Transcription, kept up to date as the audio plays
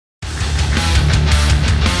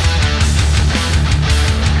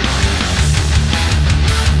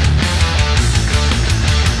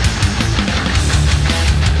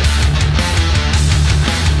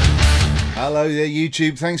Hello there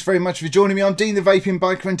YouTube, thanks very much for joining me. I'm Dean the Vaping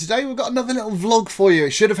Biker and today we've got another little vlog for you.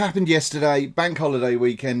 It should have happened yesterday, bank holiday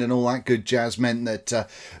weekend and all that good jazz meant that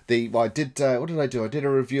what did I do? I did a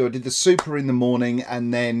review, I did the super in the morning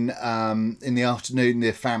and then in the afternoon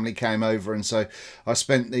the family came over and so I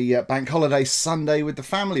spent the bank holiday Sunday with the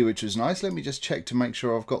family, which was nice. Let me just check to make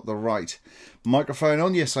sure I've got the right microphone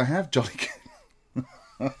on. Yes I have, jolly good.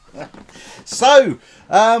 So,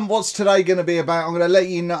 what's today going to be about? I'm going to let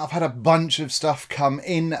you know I've had a bunch of stuff come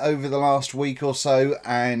in over the last week or so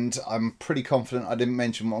and I'm pretty confident I didn't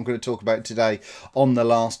mention what I'm going to talk about today on the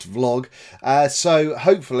last vlog. So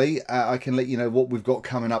hopefully I can let you know what we've got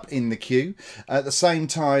coming up in the queue. At the same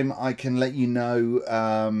time I can let you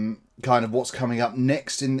know kind of what's coming up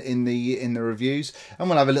next in the reviews, and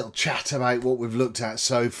we'll have a little chat about what we've looked at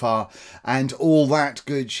so far and all that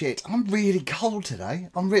good shit. I'm really cold today.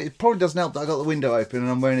 It probably doesn't help that I got the window open and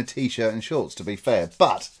I'm wearing a t-shirt and shorts, to be fair,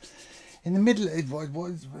 but in the middle of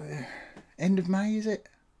end of May, is it?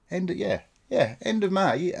 End of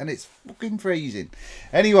May, and it's fucking freezing.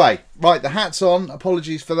 Anyway, right, the hat's on.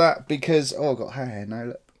 Apologies for that because I've got hair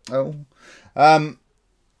now. Look.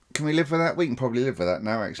 Can we live with that? We can probably live with that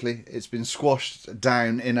now, actually. It's been squashed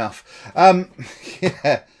down enough.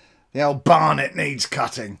 Yeah, the old barnet needs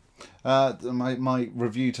cutting. My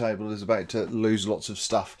review table is about to lose lots of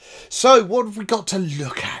stuff. So, what have we got to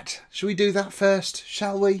look at? Shall we do that first?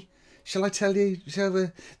 Shall we? Shall I tell you?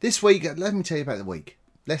 This week, let me tell you about the week.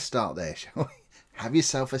 Let's start there, shall we? Have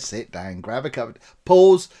yourself a sit down, grab a cup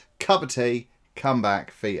of cup of tea, come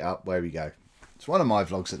back, feet up, where we go. It's one of my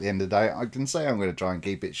vlogs at the end of the day. I can say I'm going to try and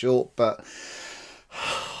keep it short, but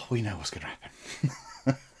we know what's going to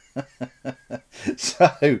happen.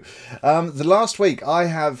 So, the last week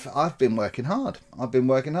I've been working hard. I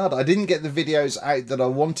didn't get the videos out that I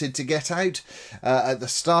wanted to get out at the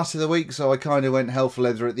start of the week, so I kind of went hell for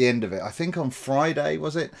leather at the end of it. I think on Friday,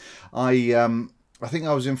 was it? I think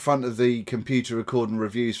I was in front of the computer recording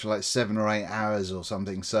reviews for like 7 or 8 hours or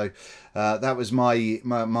something. So that was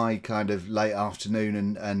my kind of late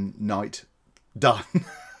afternoon and night done.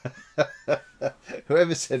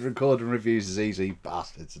 Whoever said recording reviews is easy,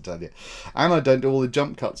 bastards, I tell you. And I don't do all the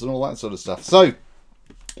jump cuts and all that sort of stuff. So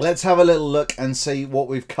let's have a little look and see what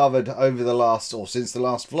we've covered over the last, or since the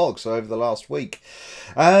last vlog, so over the last week.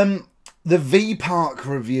 The V-Park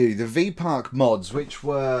review, the V-Park mods, which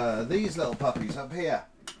were these little puppies up here,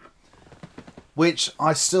 which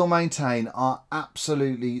I still maintain are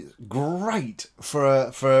absolutely great for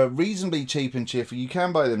a reasonably cheap and cheerful. You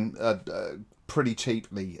can buy them pretty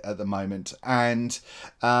cheaply at the moment, and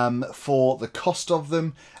for the cost of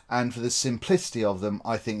them and for the simplicity of them,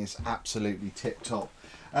 I think it's absolutely tip-top.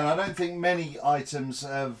 And I don't think many items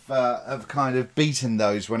have kind of beaten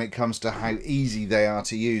those when it comes to how easy they are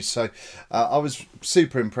to use. So I was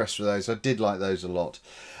super impressed with those. I did like those a lot.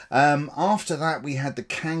 After that, we had the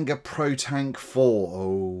Kanga Pro Tank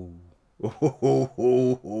 4.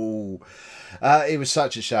 It was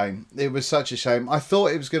such a shame. It was such a shame. I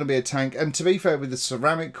thought it was going to be a tank. And to be fair, with the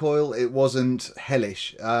ceramic coil, it wasn't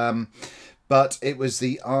hellish. But it was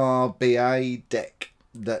the RBA deck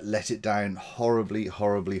that let it down horribly.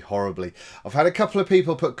 I've had a couple of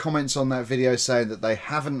people put comments on that video saying that they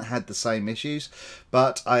haven't had the same issues,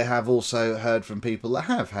 but I have also heard from people that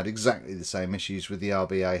have had exactly the same issues with the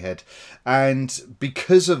RBA head, and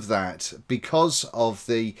because of that, because of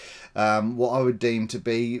the what I would deem to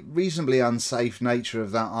be reasonably unsafe nature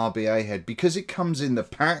of that RBA head, because it comes in the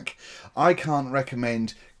pack, I can't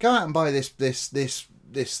recommend go out and buy this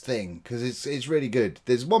thing, because it's really good.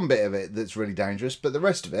 There's one bit of it that's really dangerous, but the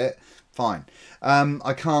rest of it, fine.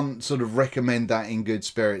 I can't sort of recommend that in good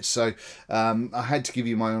spirits, so I had to give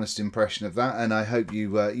you my honest impression of that, and I hope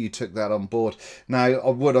you took that on board.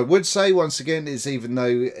 Now, what I would say once again is, even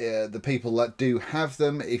though the people that do have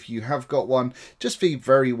them, if you have got one, just be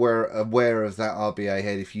very aware of that RBA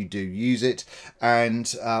head if you do use it,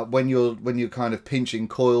 and when you're kind of pinching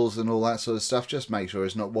coils and all that sort of stuff, just make sure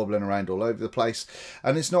it's not wobbling around all over the place,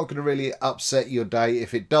 and it's not going to really upset your day.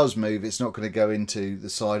 If it does move, it's not going to go into the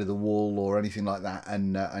side of the wall or anything like that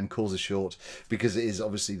and cause a short, because it is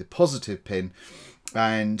obviously the positive pin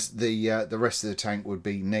and the rest of the tank would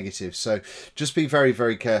be negative. So just be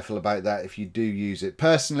very careful about that if you do use it.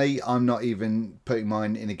 Personally, I'm not even putting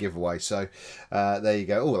mine in a giveaway, so there you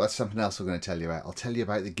go. Oh, that's something else I'm going to tell you about. I'll tell you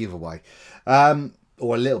about the giveaway,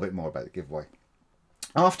 or a little bit more about the giveaway.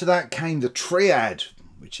 After that came the Triad,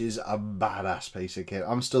 which is a badass piece of kit.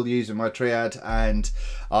 I'm still using my Triad, and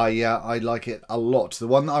I like it a lot. The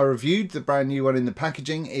one that I reviewed, the brand new one in the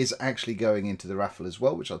packaging, is actually going into the raffle as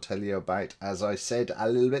well, which I'll tell you about, as I said, a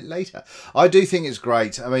little bit later. I do think it's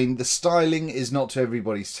great. I mean, the styling is not to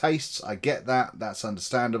everybody's tastes. I get that. That's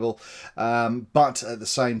understandable. But at the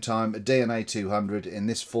same time, a DNA 200 in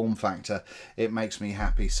this form factor, it makes me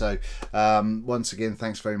happy. So once again,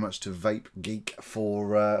 thanks very much to Vape Geek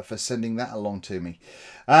for sending that along to me.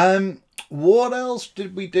 What else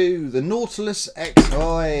did we do? The Nautilus X.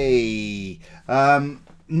 Oi!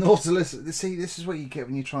 Nautilus. See, this is what you get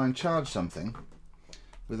when you try and charge something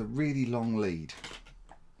with a really long lead.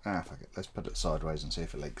 Ah, fuck it. Let's put it sideways and see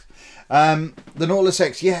if it leaks. The Nautilus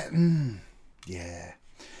X. Yeah. Yeah.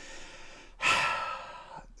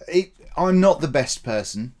 I'm not the best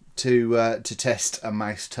person to test a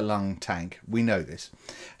mouth to lung tank. We know this.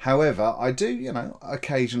 However, I do, you know,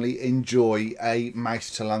 occasionally enjoy a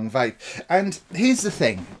mouth to lung vape. And here's the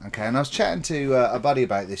thing, okay, and I was chatting to a buddy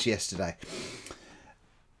about this yesterday.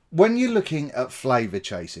 When you're looking at flavour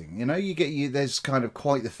chasing, you know, there's kind of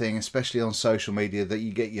quite the thing, especially on social media, that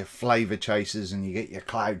you get your flavour chasers and you get your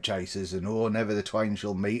cloud chasers, and oh, never the twain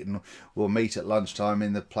shall meet, and we'll meet at lunchtime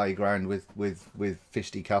in the playground with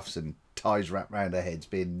fisticuffs and ties wrapped around their heads,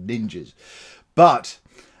 being ninjas. But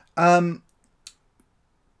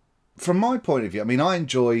from my point of view, I mean, I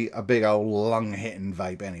enjoy a big old lung hitting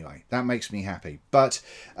vape anyway. That makes me happy. But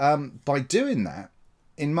by doing that,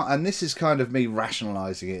 and this is kind of me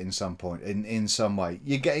rationalising it in some way,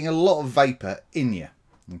 you're getting a lot of vapour in you.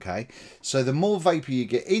 Okay, so the more vapour you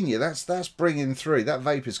get in you, that's bringing through, that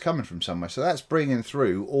vapour's coming from somewhere, so that's bringing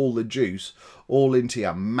through all the juice all into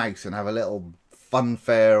your mouth and have a little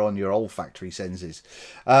funfair on your olfactory senses.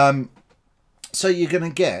 So you're going to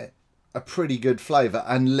get a pretty good flavour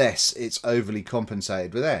unless it's overly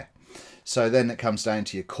compensated with air. So then it comes down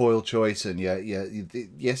to your coil choice, and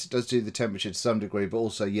yes, it does do the temperature to some degree, but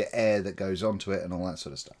also your air that goes onto it and all that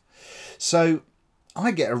sort of stuff. So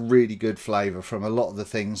I get a really good flavour from a lot of the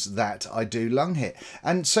things that I do lung hit.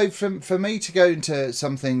 And so for me to go into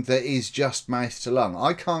something that is just mouth to lung,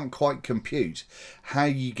 I can't quite compute how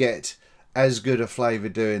you get as good a flavour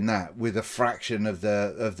doing that with a fraction of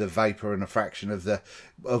the vapour and a fraction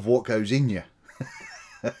of what goes in you.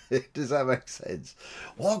 Does that make sense?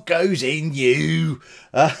 What goes in you?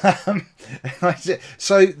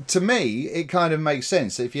 So to me, it kind of makes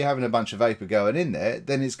sense. If you're having a bunch of vapour going in there,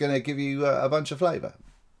 then it's going to give you a bunch of flavour.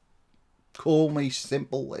 Call me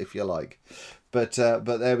simple if you like, but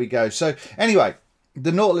there we go. So anyway,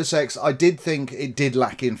 the Nautilus X, I did think it did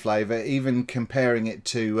lack in flavour, even comparing it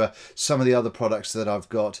to some of the other products that I've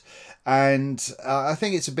got. And I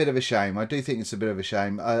think it's a bit of a shame. I do think it's a bit of a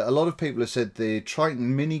shame. A lot of people have said the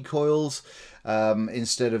Triton Mini coils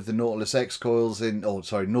instead of the Nautilus X coils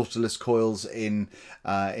Nautilus coils in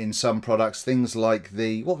some products. Things like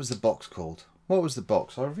the, what was the box called? What was the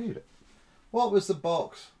box? I reviewed it. What was the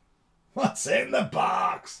box? What's in the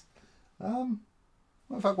box? What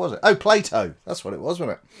the fuck was it? Oh, Plato. That's what it was,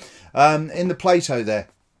 wasn't it? In the Plato there.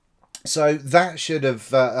 So that should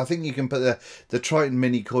have, I think you can put the Triton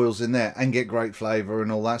Mini coils in there and get great flavour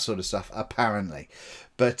and all that sort of stuff, apparently.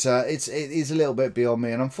 But it is a little bit beyond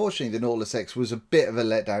me, and unfortunately the Nautilus X was a bit of a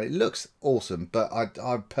letdown. It looks awesome, but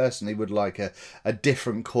I personally would like a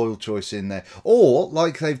different coil choice in there. Or,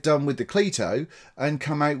 like they've done with the Cleto, and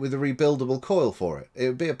come out with a rebuildable coil for it. It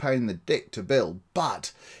would be a pain in the dick to build,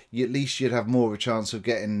 but at least you'd have more of a chance of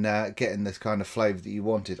getting this kind of flavour that you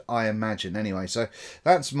wanted, I imagine, anyway. So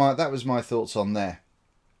that was my thoughts on there.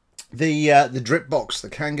 The drip box, the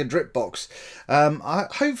Kanga drip box.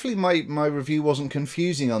 Hopefully my review wasn't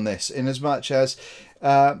confusing on this, in as much as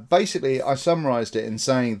basically I summarised it in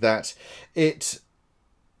saying that it,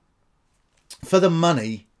 for the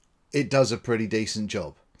money, it does a pretty decent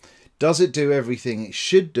job. Does it do everything it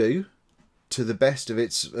should do to the best of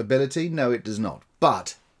its ability? No, it does not.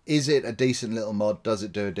 But is it a decent little mod? Does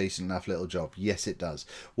it do a decent enough little job? Yes, it does.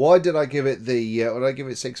 Why did I give it the? Would I give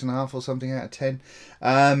it 6.5 or something out of 10?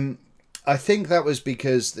 I think that was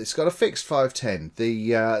because it's got a fixed 510.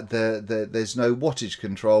 There's no wattage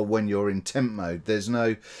control when you're in temp mode. There's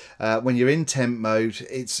no when you're in temp mode.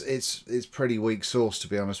 It's pretty weak sauce, to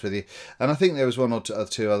be honest with you. And I think there was one or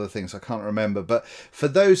two other things I can't remember. But for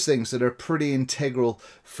those things that are pretty integral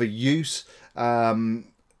for use.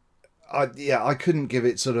 I couldn't give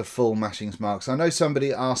it sort of full mashings marks. I know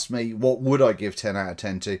somebody asked me what would I give 10 out of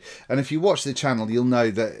 10 to, and if you watch the channel you'll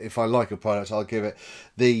know that if I like a product I'll give it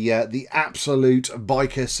the absolute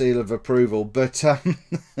biker seal of approval. But how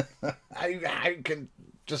can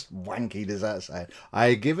just wanky does that sound?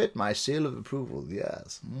 I give it my seal of approval,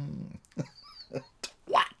 yes.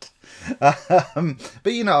 But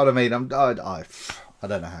you know what I mean. I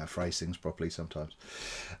don't know how to phrase things properly sometimes.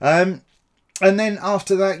 And then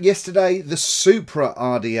after that, yesterday, the Supra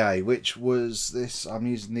RDA, which was this. I'm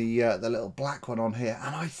using the little black one on here,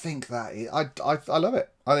 and I think that I love it.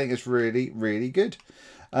 I think it's really, really good.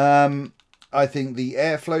 I think the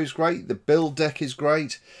airflow's great. The build deck is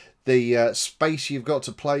great. The space you've got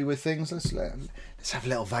to play with things. Let's have a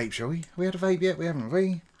little vape, shall we? Have we had a vape yet? We haven't, have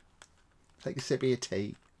we? Take a sip of your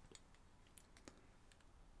tea.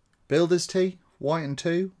 Builder's tea, white and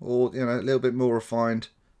 2, or you know, a little bit more refined.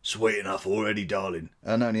 Sweet enough already, darling.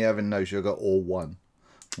 And only having no sugar or 1.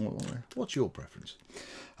 What's your preference?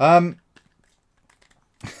 I'm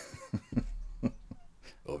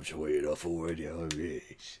sweet enough already. Oh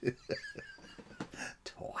yes.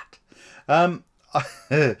 Twat.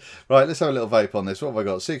 Right, let's have a little vape on this. What have I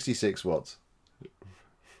got? 66 watts.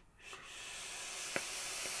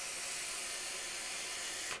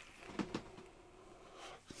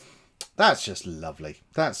 That's just lovely.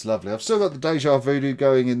 That's lovely. I've still got the Deja Voodoo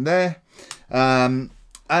going in there. Marvellous.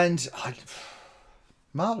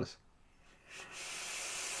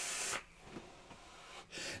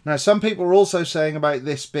 Now, some people are also saying about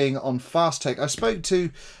this being on Fastech. I spoke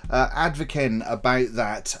to Advoken about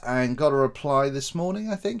that and got a reply this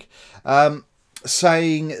morning, I think,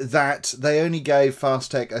 saying that they only gave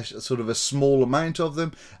Fastech a sort of a small amount of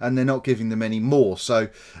them and they're not giving them any more. So,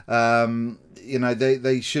 you know,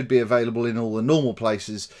 they should be available in all the normal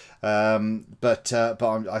places, but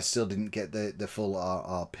I still didn't get the full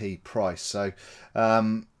RRP price. So,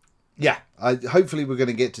 yeah, hopefully we're going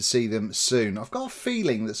to get to see them soon. I've got a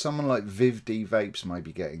feeling that someone like VivD Vapes may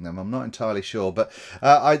be getting them. I'm not entirely sure, but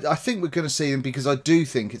I think we're going to see them because I do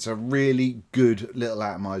think it's a really good little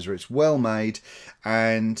atomizer. It's well made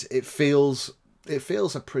and it feels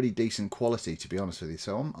a pretty decent quality, to be honest with you.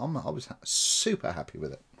 So I was super happy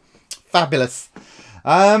with it. Fabulous.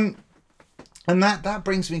 And that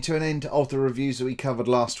brings me to an end of the reviews that we covered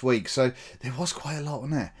last week. So there was quite a lot on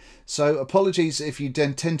there. So apologies if you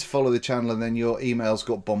tend to follow the channel and then your emails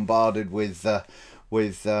got bombarded with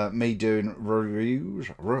me doing reviews.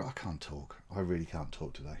 I can't talk. I really can't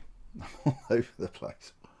talk today. I'm all over the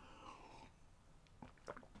place.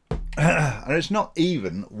 And it's not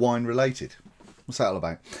even wine related. What's that all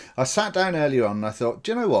about? I sat down earlier on and I thought,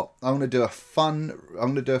 do you know what? I'm going to do a fun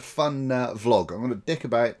vlog. I'm going to dick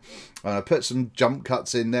about. I'm going to put some jump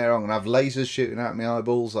cuts in there. I'm going to have lasers shooting out my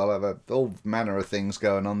eyeballs. I'll have all manner of things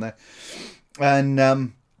going on there.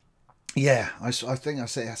 And yeah, I think I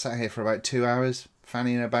sat here for about 2 hours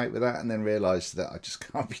fanning about with that and then realised that I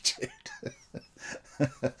just can't be chewed.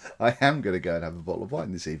 I am going to go and have a bottle of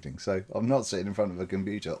wine this evening, so I'm not sitting in front of a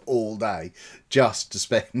computer all day just to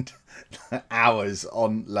spend hours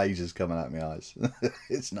on lasers coming out my eyes.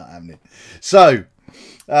 It's not happening. So,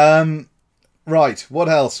 right, what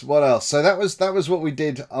else? So that was what we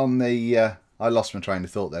did on the. I lost my train of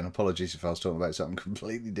thought then. Apologies if I was talking about something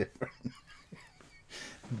completely different.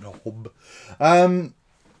 Knob.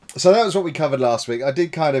 So that was what we covered last week. I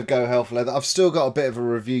did kind of go hell for leather. I've still got a bit of a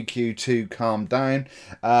review queue to calm down.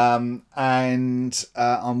 And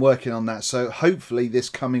I'm working on that. So hopefully this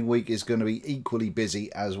coming week is going to be equally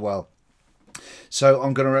busy as well. So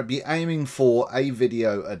I'm going to be aiming for a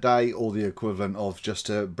video a day or the equivalent of, just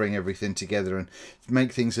to bring everything together and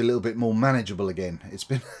make things a little bit more manageable again. It's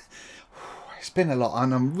been a lot,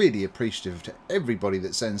 and I'm really appreciative to everybody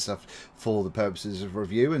that sends stuff for the purposes of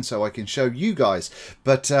review, and so I can show you guys.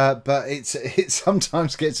 But it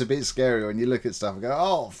sometimes gets a bit scary when you look at stuff and go,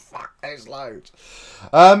 oh fuck, there's loads.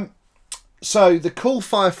 So the Cool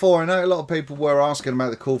Fire 4, I know a lot of people were asking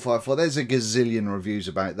about the Cool Fire 4. There's a gazillion reviews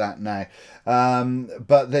about that now.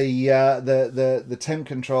 But the temp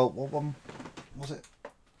control, what one was it?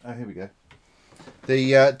 Oh, here we go.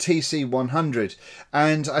 The TC100,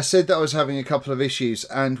 and I said that I was having a couple of issues,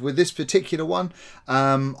 and with this particular one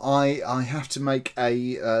I have to make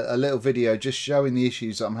a little video just showing the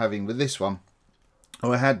issues that I'm having with this one,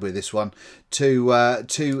 or I had with this one, to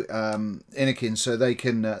Inokin, so they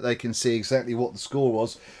can see exactly what the score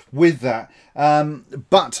was with that.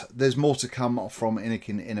 But there's more to come from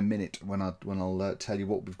Inokin in a minute when I'll tell you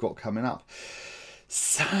what we've got coming up.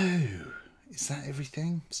 So is that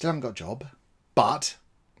everything? Still haven't got a job. But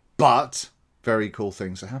very cool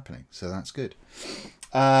things are happening, so that's good.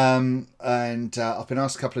 And I've been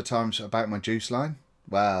asked a couple of times about my juice line.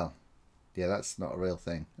 Well, yeah, that's not a real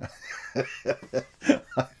thing. I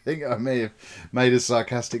think I may have made a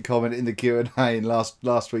sarcastic comment in the Q&A in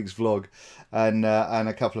last week's vlog, and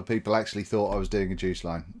a couple of people actually thought I was doing a juice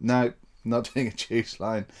line. No, not doing a juice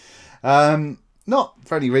line. Not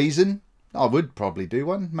for any reason. I would probably do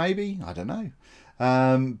one, maybe. I don't know.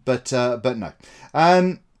 But no.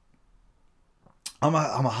 I'm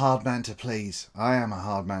a hard man to please. I am a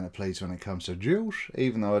hard man to please when it comes to juice,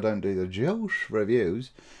 even though I don't do the juice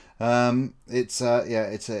reviews. It's a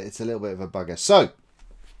little bit of a bugger. So,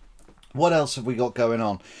 what else have we got going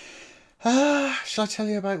on? Shall I tell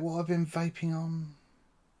you about what I've been vaping on?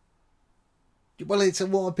 Well,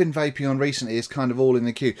 what I've been vaping on recently is kind of all in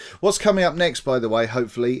the queue. What's coming up next, by the way,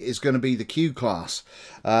 hopefully, is going to be the Q class.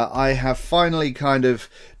 I have finally kind of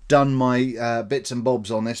done my bits and bobs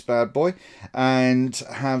on this bad boy, and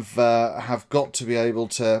have got to be able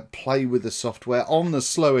to play with the software on the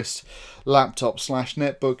slowest laptop /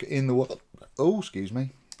 netbook in the world. Oh, excuse me.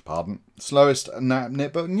 Pardon. Slowest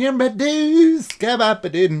netbook.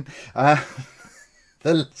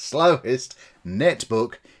 The slowest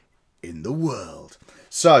netbook in the world.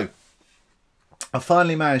 So I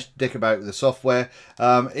finally managed to dick about with the software,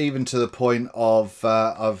 even to the point of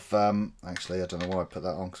actually, I don't know why I put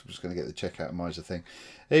that on, because I'm just going to get the check atomizer thing.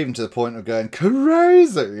 Even to the point of going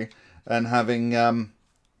crazy and having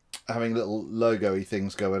little logo-y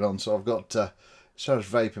things going on. So I've got so it's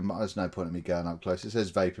vaping, but there's no point in me going up close. It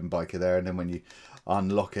says vaping biker there, and then when you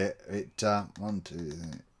unlock it, it one, two,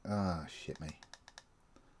 shit me.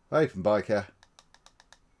 Vaping biker.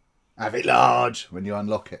 Have it large when you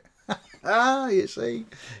unlock it. You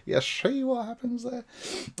see what happens there.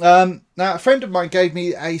 Now, a friend of mine gave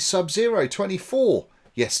me a Sub-Zero 24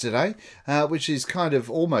 yesterday, which is kind of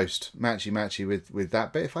almost matchy with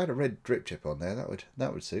that. But if I had a red drip chip on there,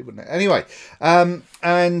 that would suit, wouldn't it? Anyway,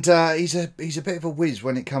 he's a bit of a whiz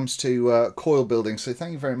when it comes to coil building. So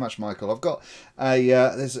thank you very much, Michael. I've got a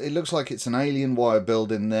it looks like it's an alien wire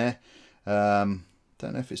build in there.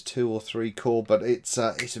 Don't know if it's 2 or 3 core, but it's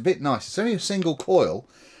a bit nice. It's only a single coil,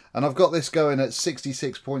 and I've got this going at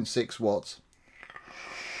 66.6 watts.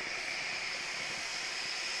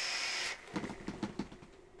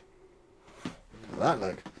 That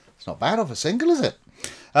look, it's not bad off a single, is it?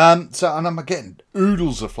 And I'm getting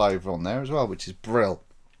oodles of flavour on there as well, which is brill.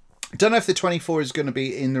 Don't know if the 24 is going to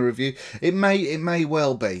be in the review. It may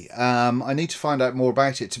well be. I need to find out more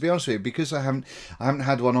about it. To be honest with you, because I haven't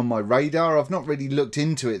had one on my radar, I've not really looked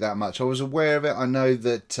into it that much. I was aware of it. I know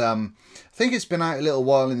that I think it's been out a little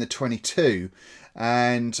while in the 22,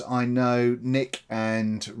 and I know Nick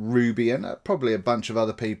and Ruby and probably a bunch of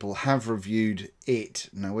other people have reviewed it.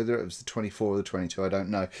 Now, whether it was the 24 or the 22, I don't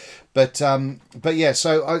know. But yeah,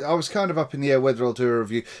 so I was kind of up in the air whether I'll do a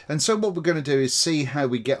review. And so what we're going to do is see how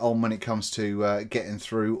we get on when it comes to getting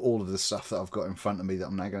through all of the stuff that I've got in front of me that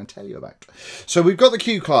I'm now going to tell you about. So we've got the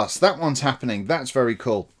Q class. That one's happening. That's very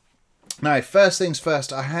cool. Now, first things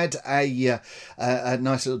first, I had a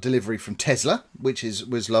nice little delivery from Tesla, which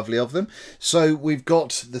was lovely of them. So we've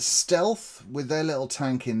got the Stealth with their little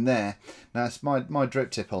tank in there. Now, it's my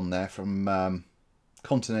drip tip on there from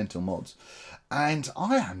Continental Mods. And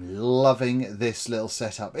I am loving this little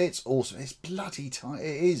setup. It's awesome. It's bloody tight.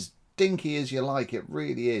 It is dinky as you like. It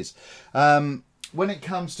really is. When it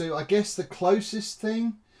comes to, I guess the closest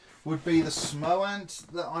thing would be the Smoant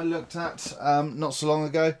that I looked at not so long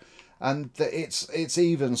ago. And it's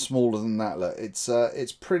even smaller than that. Look,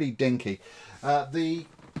 it's pretty dinky. The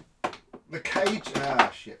cage,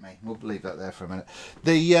 shit me. We'll leave that there for a minute.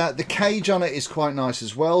 The cage on it is quite nice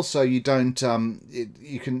as well. So you don't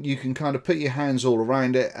you can kind of put your hands all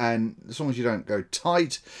around it, and as long as you don't go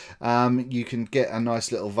tight, you can get a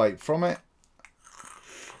nice little vape from it.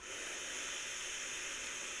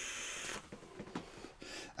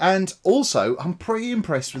 And also, I'm pretty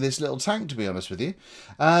impressed with this little tank, to be honest with you.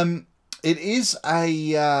 It is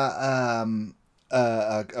a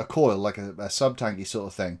coil, like a sub-tanky sort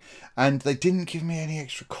of thing, and they didn't give me any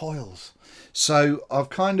extra coils. So I'm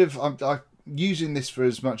using this for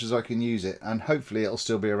as much as I can use it, and hopefully it'll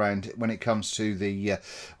still be around when it comes to the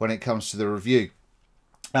review.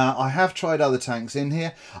 I have tried other tanks in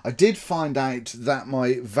here. I did find out that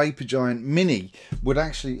my Vapor Giant Mini would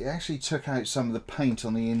actually took out some of the paint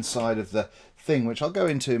on the inside of the thing, which I'll go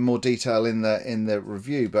into in more detail in the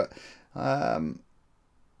review. But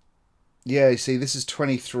yeah, you see, this is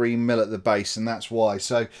 23mm at the base, and that's why.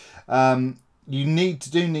 So you need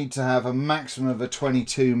to have a maximum of a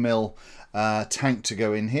 22mm tank to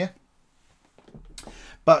go in here.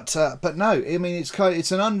 But no, I mean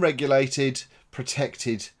it's an unregulated,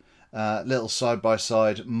 protected little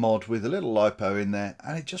side-by-side mod with a little lipo in there,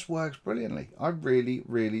 and it just works brilliantly. I really,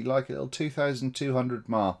 really like it. Little 2200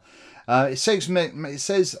 mAh. It says,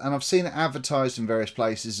 and I've seen it advertised in various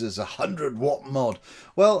places as a 100-watt mod.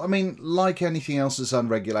 Well, I mean, like anything else that's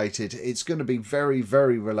unregulated, it's going to be very,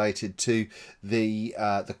 very related to the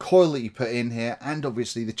coil that you put in here, and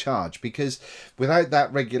obviously the charge. Because without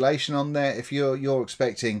that regulation on there, if you're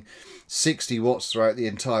expecting 60 watts throughout the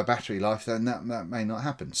entire battery life, then that may not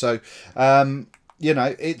happen. So you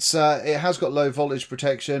know, it has got low voltage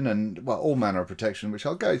protection and, well, all manner of protection, which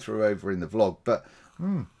I'll go through over in the vlog. But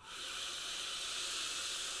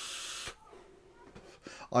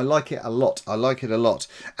I like it a lot. I like it a lot.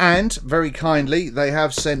 And very kindly, they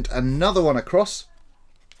have sent another one across,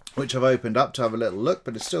 which I've opened up to have a little look,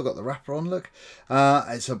 but it's still got the wrapper on. Look,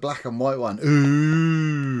 it's a black and white one.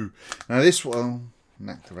 Ooh! Now this one,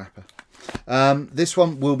 knack the wrapper. This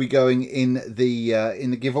one will be going in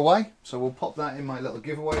the giveaway, so we'll pop that in my little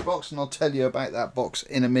giveaway box, and I'll tell you about that box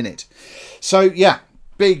in a minute. So yeah.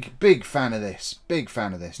 Big fan of this. Big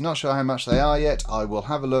fan of this. Not sure how much they are yet. I will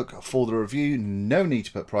have a look for the review. No need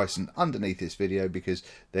to put pricing underneath this video because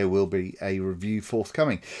there will be a review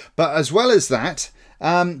forthcoming. But as well as that,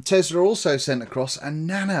 Tesla also sent across a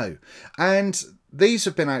Nano. And these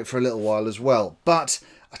have been out for a little while as well. But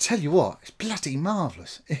I tell you what, it's bloody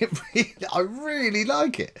marvellous. I really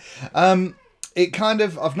like it. It kind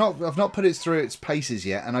of, I've not put it through its paces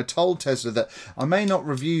yet, and I told Tesla that I may not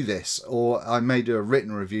review this, or I may do a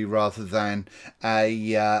written review rather than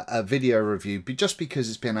a video review, just because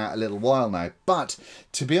it's been out a little while now. But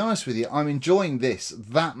to be honest with you, I'm enjoying this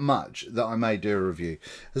that much that I may do a review.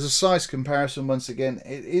 As a size comparison, once again,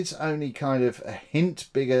 it is only kind of a hint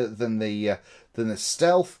bigger than the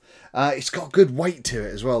Stealth. It's got good weight to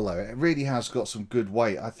it as well, though. It really has got some good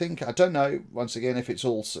weight. I don't know, once again, if it's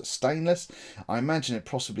all stainless. I imagine it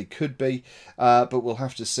possibly could be, but we'll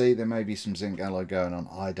have to see. There may be some zinc alloy going on.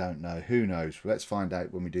 I don't know. Who knows? Let's find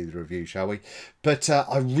out when we do the review, shall we? But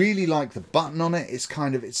I really like the button on it.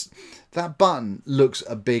 That button looks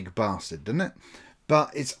a big bastard, doesn't it?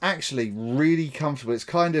 But it's actually really comfortable. It's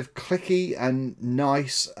kind of clicky and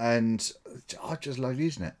nice, and I just love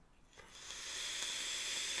using it.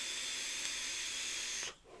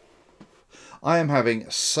 I am having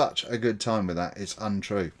such a good time with that, it's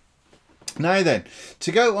untrue. Now then,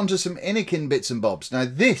 to go on to some Innokin bits and bobs. Now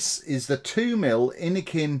this is the 2mm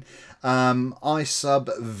Innokin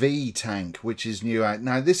iSub V tank, which is new out.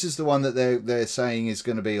 Now this is the one that they're saying is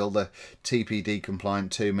going to be all the TPD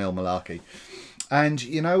compliant 2mm malarkey. And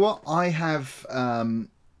you know what?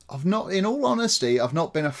 In all honesty, I've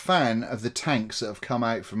not been a fan of the tanks that have come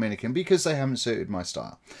out from Innokin because they haven't suited my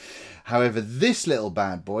style. However, this little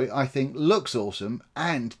bad boy, I think, looks awesome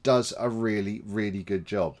and does a really, really good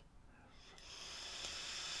job.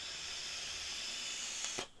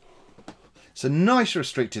 It's a nice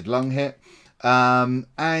restricted lung hit, and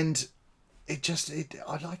I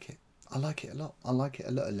like it. I like it a lot. I like it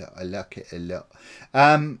a lot. I like it a lot.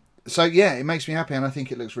 So yeah, it makes me happy, and I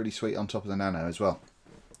think it looks really sweet on top of the Nano as well.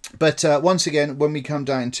 But once again, when we come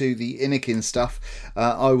down to the Innokin stuff,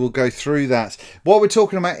 I will go through that. While we're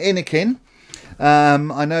talking about Innokin,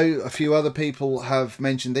 I know a few other people have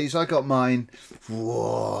mentioned these. I got mine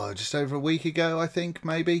just over a week ago, I think,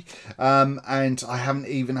 maybe. And I haven't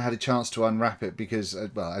even had a chance to unwrap it because,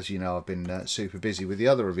 well, as you know, I've been super busy with the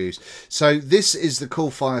other reviews. So this is the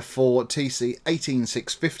Coolfire 4 TC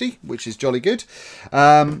 18650, which is jolly good.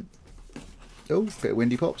 Oh, bit of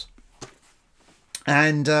windy pops.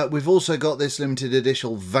 And we've also got this limited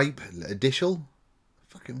edition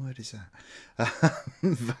fucking word is that?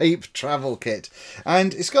 Vape travel kit,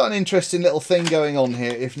 and it's got an interesting little thing going on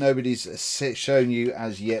here. If nobody's shown you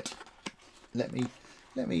as yet, let me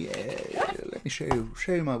show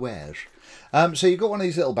you my wares. So you've got one of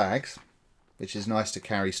these little bags, which is nice to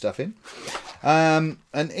carry stuff in, and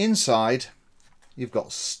inside you've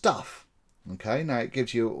got stuff. Okay, now it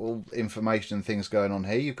gives you all information and things going on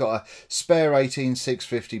here. You've got a spare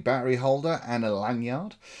 18650 battery holder and a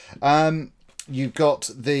lanyard. You've got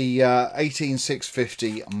the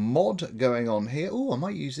 18650 mod going on here. Oh, I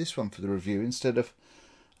might use this one for the review instead of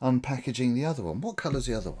unpackaging the other one. What colour's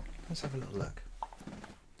the other one? Let's have a little look.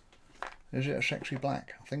 Is it a sexy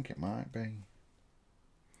black? I think it might be.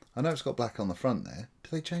 I know it's got black on the front there. Do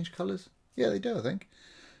they change colours? Yeah, they do, I think.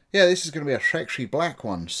 Yeah, this is going to be a sexy black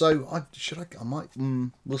one. So I might.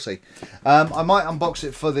 We'll see. I might unbox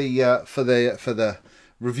it for the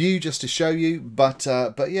review just to show you. But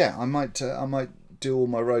yeah, I might do all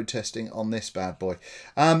my road testing on this bad boy.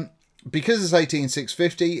 Because it's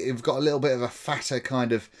 18650, you've got a little bit of a fatter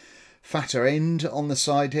kind of fatter end on the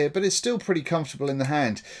side here, but it's still pretty comfortable in the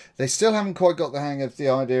hand. They still haven't quite got the hang of the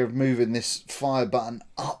idea of moving this fire button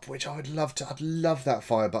up, which I would love to. I'd love that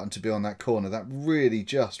fire button to be on that corner. That really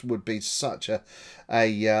just would be such a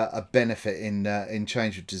benefit in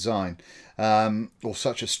change of design, or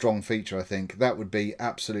such a strong feature. I think that would be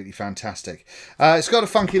absolutely fantastic. It's got a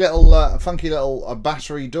funky little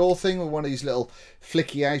battery door thing with one of these little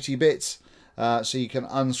flicky outy bits. So you can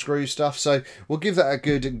unscrew stuff. So we'll give that a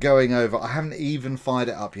good going over. I haven't even fired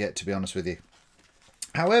it up yet, to be honest with you.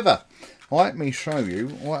 However, let me show you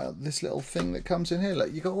what this little thing that comes in here.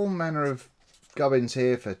 Look, you've got all manner of gubbins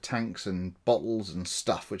here for tanks and bottles and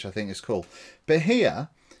stuff, which I think is cool. But here,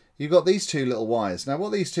 you've got these two little wires. Now,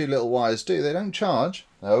 what these two little wires do, they don't charge.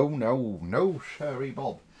 No, Sherry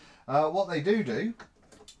Bob. What they do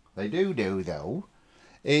though,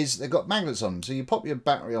 is they've got magnets on them. So you pop your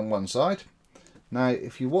battery on one side. Now,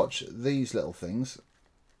 if you watch these little things,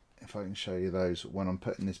 if I can show you those when I'm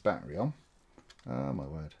putting this battery on. Oh, my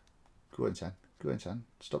word. Go in, San. Go in, San.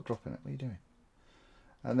 Stop dropping it. What are you doing?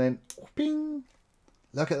 And then, bing.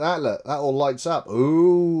 Look at that, look. That all lights up.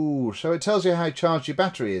 Ooh. So it tells you how charged your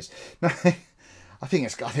battery is. Now, I think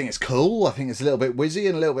it's cool. I think it's a little bit whizzy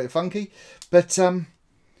and a little bit funky. But, wouldn't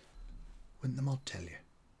the mod tell you?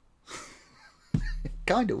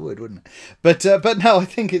 Kind of would, wouldn't it? But no, I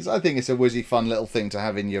think it's a whizzy fun little thing to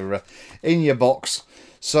have in your box.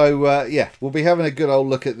 So yeah, we'll be having a good old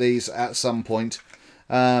look at these at some point.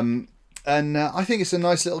 And I think it's a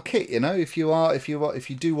nice little kit, you know. If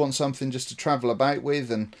you do want something just to travel about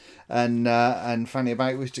with and fanny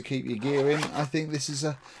about with to keep your gear in, I think this is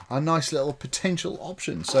a nice little potential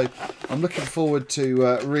option. So I'm looking forward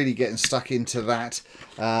to really getting stuck into that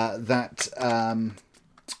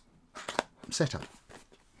setup.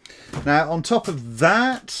 Now, on top of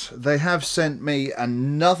that, they have sent me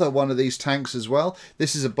another one of these tanks as well.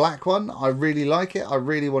 This is a black one. I really like it. I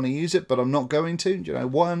really want to use it, but I'm not going to. Do you know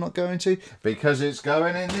why I'm not going to? Because it's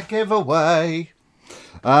going in the giveaway.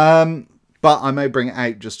 But I may bring it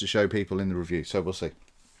out just to show people in the review, so we'll see.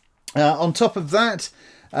 On top of that,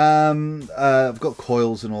 I've got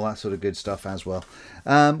coils and all that sort of good stuff as well.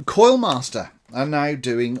 Coil Master are now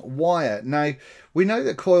doing wire. Now, we know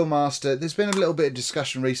that Coil Master, there's been a little bit of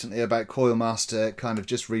discussion recently about Coil Master kind of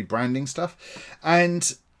just rebranding stuff,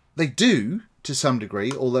 and they do to some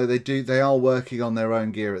degree, although they are working on their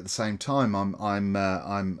own gear at the same time.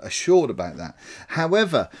 I'm assured about that.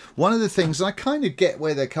 However, one of the things, and I kind of get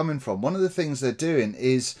where they're coming from, one of the things they're doing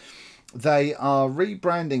is they are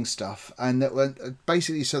rebranding stuff, and that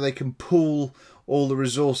basically so they can pool all the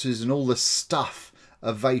resources and all the stuff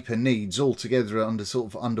a vapor needs all together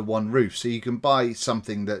under one roof, so you can buy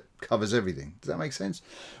something that covers everything. Does that make sense?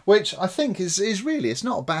 Which I think is really, it's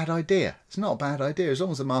not a bad idea. It's not a bad idea. As long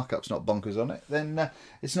as the markup's not bonkers on it, then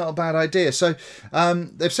it's not a bad idea. So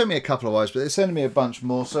they've sent me a couple of wires, but they're sending me a bunch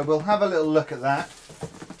more, so we'll have a little look at that.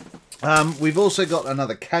 We've also got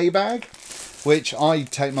another K-bag, which I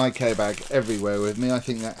take my K-bag everywhere with me. I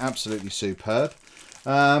think they're absolutely superb.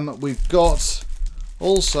 We've got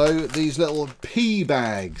also these little pea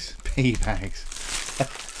bags. Pea bags.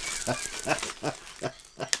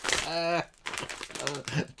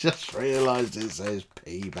 Just realised it says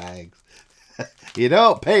pea bags. You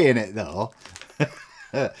don't pee in it though.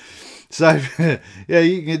 So yeah,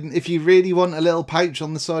 you can, if you really want a little pouch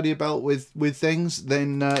on the side of your belt with things,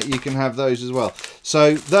 then you can have those as well.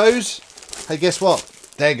 So those, hey, guess what?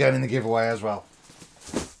 They're going in the giveaway as well.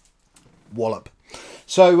 Wallop.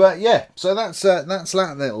 So yeah, so that's that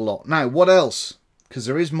little lot. Now, what else? Because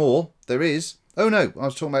there is more. There is. Oh no, I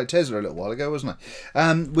was talking about Tesla a little while ago, wasn't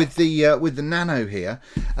I? With the Nano here,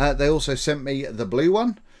 they also sent me the blue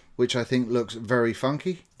one, which I think looks very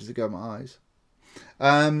funky. Does it go in my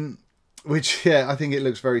eyes? Which, yeah, I think it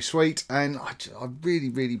looks very sweet, and I really,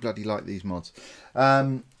 really bloody like these mods.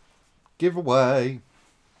 Giveaway.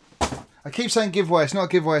 I keep saying giveaway. It's not a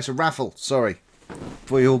giveaway, it's a raffle. Sorry.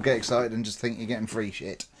 Before you all get excited and just think you're getting free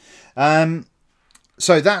shit.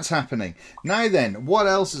 So that's happening. Now then, what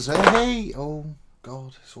else is... Hey! Oh,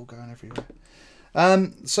 God, it's all going everywhere.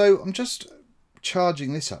 So I'm just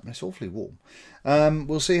charging this up, and it's awfully warm.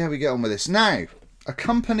 We'll see how we get on with this. Now, a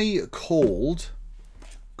company called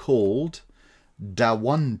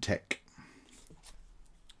Dawantech.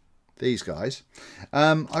 These guys.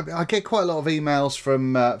 I get quite a lot of emails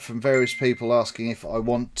from various people asking if I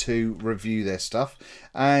want to review their stuff,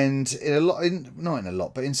 and not in a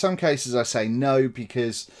lot, but in some cases I say no,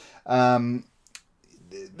 because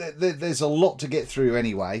there's a lot to get through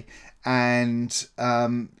anyway, and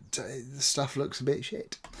the stuff looks a bit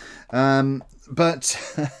shit. But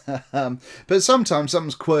but sometimes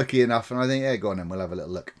something's quirky enough, and I think, yeah, go on then, we'll have a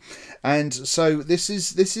little look. And so this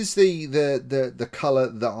is the colour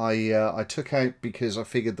that I took out because I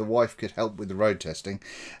figured the wife could help with the road testing.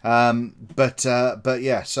 But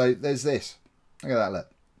yeah, so there's this. Look at that, look.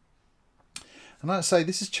 And like I say,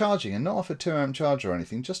 this is charging, and not off a 2-amp charger or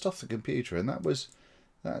anything, just off the computer. And that's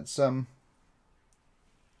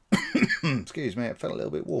excuse me, it felt a little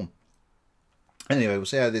bit warm. Anyway, we'll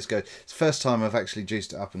see how this goes. It's the first time I've actually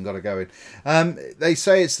juiced it up and got it going. They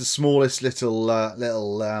say it's the smallest little mod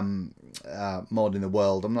in the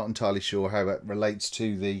world. I'm not entirely sure how it relates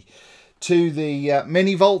to the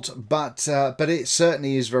mini Volt, but it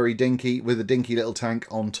certainly is very dinky with a dinky little tank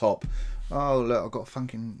on top. Oh look, I've got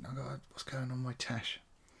what's going on with my tash?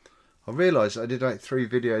 I realised I did like 3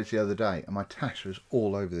 videos the other day, and my tash was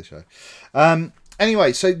all over the show.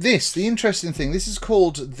 Anyway, so the interesting thing, this is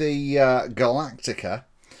called the Galactica,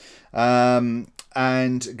 and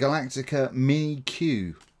Galactica Mini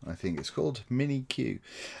Q, I think it's called, Mini Q.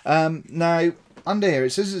 Now, under here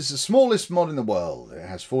it says it's the smallest mod in the world. It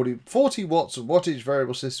has 40 watts of wattage,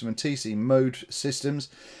 variable system and TC mode systems.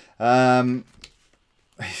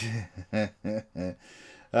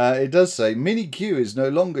 It does say, Mini Q is no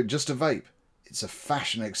longer just a vape, it's a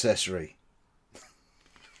fashion accessory.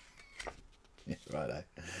 Right.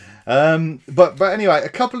 But anyway, a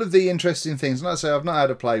couple of the interesting things. Like I say, I've not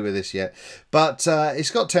had a play with this yet, but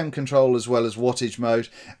it's got temp control as well as wattage mode,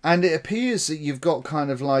 and it appears that you've got kind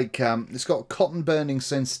of like it's got cotton burning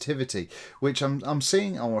sensitivity, which I'm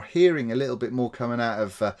seeing or hearing a little bit more coming out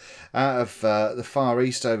of the Far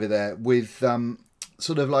East over there, with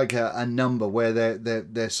sort of like a number where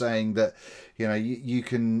they're saying that, you know, you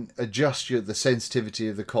can adjust the sensitivity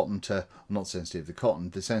of the cotton to, not sensitivity of the cotton,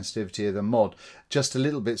 the sensitivity of the mod just a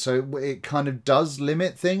little bit, so it kind of does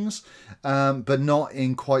limit things, but not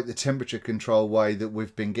in quite the temperature control way that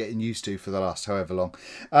we've been getting used to for the last however long.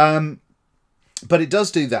 But it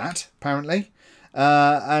does do that apparently,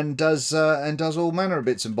 and does all manner of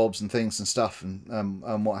bits and bobs and things and stuff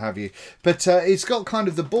and what have you. But it's got kind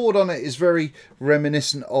of, the board on it is very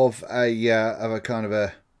reminiscent of a kind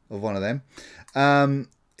of one of them.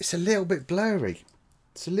 It's a little bit blurry.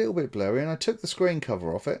 It's a little bit blurry, and I took the screen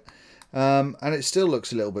cover off it, and it still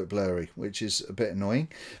looks a little bit blurry, which is a bit annoying.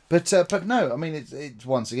 But no, I mean, it's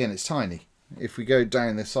once again, it's tiny. If we go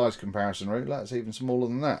down the size comparison route, that's even smaller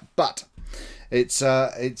than that. But it's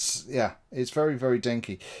yeah, it's very, very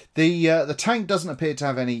dinky. The tank doesn't appear to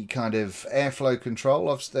have any kind of airflow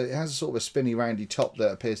control. It has a sort of a spinny roundy top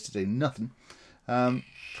that appears to do nothing.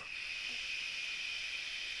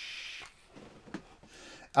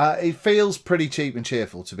 It feels pretty cheap and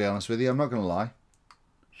cheerful, to be honest with you. I'm not going to lie.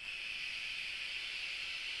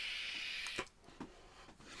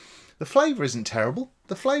 The flavour isn't terrible.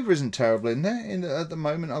 The flavour isn't terrible in there. At the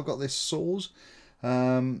moment, I've got this Saws,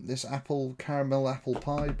 this caramel apple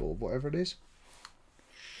pie, or whatever it is.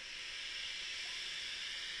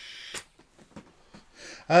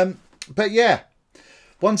 But yeah.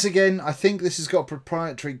 Once again, I think this has got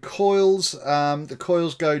proprietary coils. The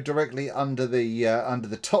coils go directly under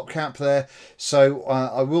the top cap there, so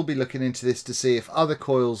I will be looking into this to see if other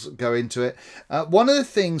coils go into it. One of the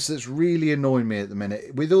things that's really annoying me at the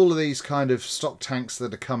minute, with all of these kind of stock tanks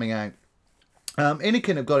that are coming out,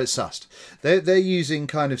 Innikin have got it sussed. They're using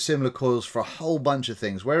kind of similar coils for a whole bunch of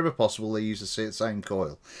things. Wherever possible, they use the same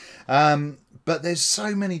coil. But there's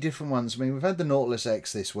so many different ones. I mean, we've had the Nautilus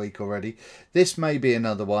X this week already. This may be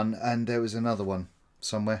another one, and there was another one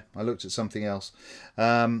somewhere. I looked at something else.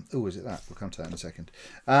 Oh, is it that? We'll come to that in a second.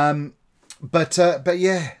 But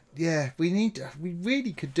yeah, we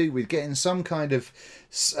really could do with getting some kind of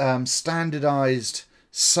standardized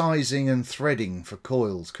sizing and threading for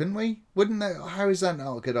coils, couldn't we? Wouldn't that? How is that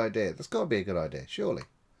not a good idea? That's got to be a good idea, surely.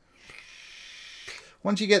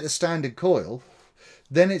 Once you get the standard coil,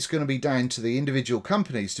 then it's going to be down to the individual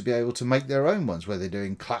companies to be able to make their own ones, whether they're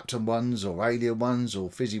doing Clapton ones or Alien ones or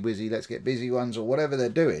Fizzy Wizzy, Let's Get Busy ones, or whatever they're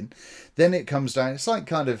doing. Then it comes down, it's like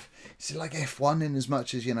kind of, it's like F1 in as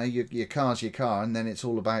much as, you know, your car's your car, and then it's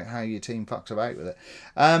all about how your team fucks about with it.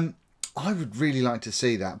 I would really like to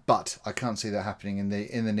see that, but I can't see that happening in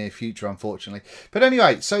the near future, unfortunately. But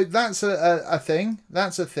anyway, so that's a thing.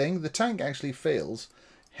 That's a thing. The tank actually feels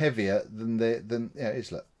heavier than yeah, it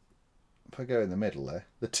is. Look, if I go in the middle there,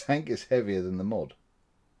 the tank is heavier than the mod.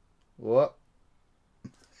 What?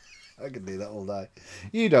 I could do that all day.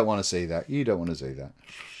 You don't want to see that. You don't want to see that.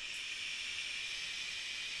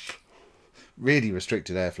 Really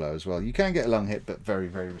restricted airflow as well. You can get a lung hit, but very,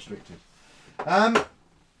 very restricted.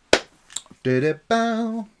 Did it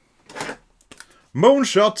bow?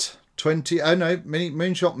 Moonshot 20. Oh no,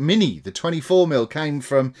 Moonshot Mini. The 24mm came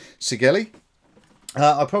from Sigeli.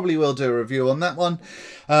 I probably will do a review on that one.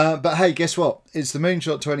 But hey, guess what? It's the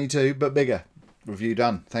Moonshot 22, but bigger. Review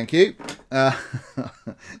done. Thank you. I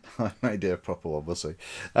may do a proper one, we'll see.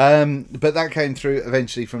 But that came through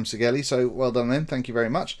eventually from Sigeli, so well done them. Thank you very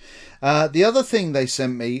much. The other thing they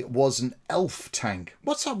sent me was an elf tank.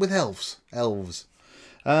 What's up with elves? Elves.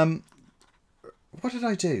 What did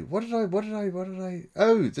I do? What did I...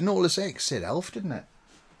 Oh, the Nautilus X said elf, didn't it?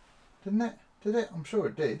 Didn't it? Did it? I'm sure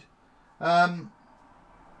it did. I'll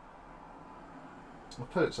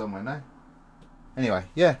put it somewhere now. Anyway,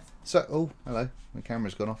 yeah. So, oh, hello. My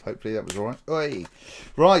camera's gone off. Hopefully that was all right. Oi.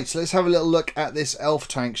 Right, so let's have a little look at this elf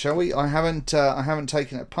tank, shall we? I haven't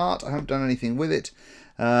taken it apart. I haven't done anything with it.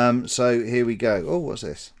 So here we go. Oh, what's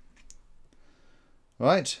this?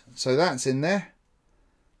 Right, so that's in there.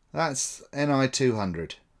 That's Ni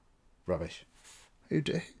 200. Rubbish.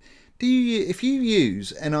 Do you, if you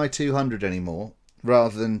use Ni 200 anymore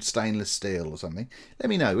rather than stainless steel or something, let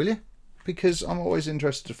me know, will you? Because I'm always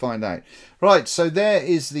interested to find out. Right, so there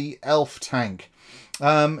is the elf tank.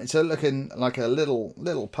 It's looking like a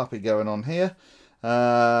little puppy going on here.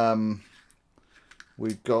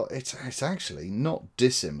 We've got it's actually not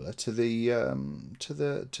dissimilar to the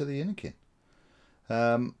Inikin.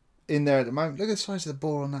 In there at the moment. Look at the size of the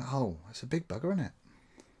bore on that hole. It's a big bugger, isn't it?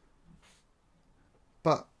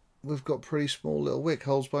 But we've got pretty small little wick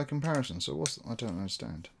holes by comparison. So I don't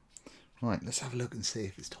understand. Right, let's have a look and see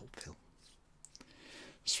if it's top fill.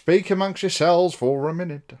 Speak amongst yourselves for a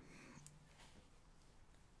minute.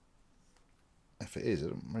 If it is, I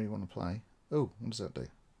don't really want to play. Oh, what does that do?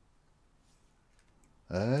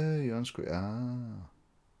 Oh, you unscrew. Ah,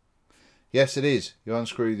 yes, it is. You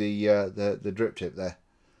unscrew the drip tip there,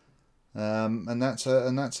 and that's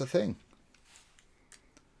a thing.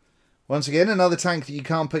 Once again, another tank that you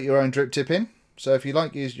can't put your own drip tip in. So if you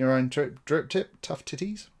like using your own drip tip, tough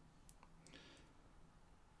titties.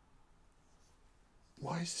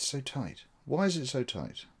 Why is it so tight? Why is it so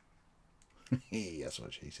tight? That's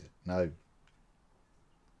what she said. No.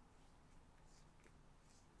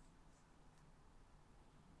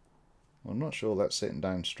 I'm not sure that's sitting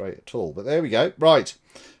down straight at all, but there we go. Right.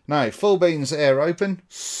 Now, full beans air open.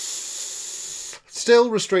 Still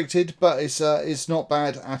restricted, but it's not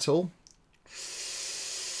bad at all.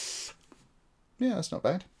 Yeah, that's not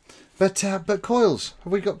bad. But coils.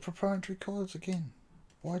 Have we got proprietary coils again?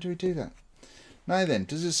 Why do we do that? Now then,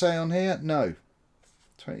 does it say on here? No.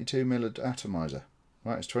 22mm atomizer.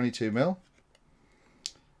 Right, it's 22mm.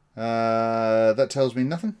 That tells me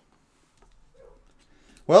nothing.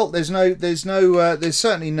 Well, there's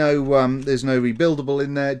certainly no rebuildable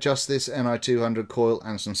in there. Just this Ni 200 coil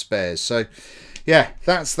and some spares. So, yeah,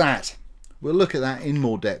 that's that. We'll look at that in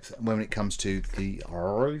more depth when it comes to the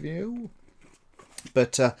review.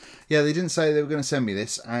 But yeah, they didn't say they were going to send me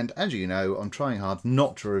this, and as you know, I'm trying hard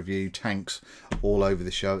not to review tanks all over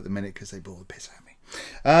the show at the minute because they bore the piss out of me.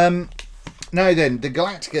 Now then, the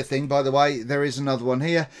Galactica thing, by the way, there is another one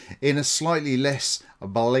here in a slightly less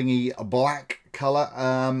blingy black colour,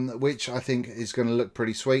 which I think is going to look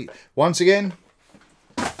pretty sweet. Once again,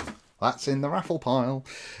 that's in the raffle pile.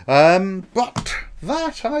 But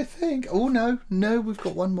that, I think... Oh, no, we've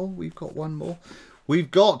got one more.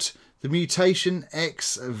 We've got the Mutation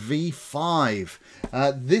X V5.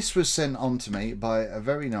 This was sent on to me by a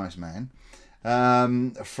very nice man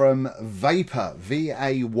from Vapor,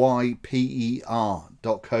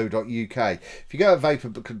 vayper.co.uk. If you go to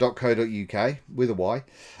vapor.co.uk with a Y,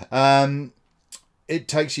 it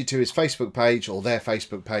takes you to his Facebook page or their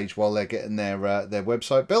Facebook page while they're getting their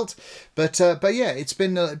website built. But yeah, it's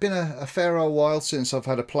been a fair old while since I've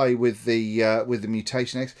had a play with the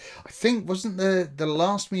Mutation X. I think wasn't the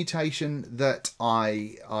last mutation that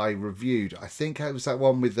I reviewed. I think it was that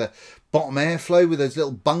one with the bottom airflow with those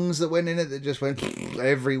little bungs that went in it that just went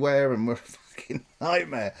everywhere and were a fucking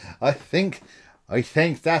nightmare. I think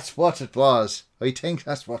that's what it was.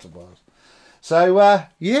 So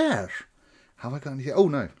yeah. Have I got anything? Oh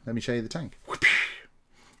no, let me show you the tank.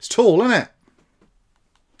 It's tall, isn't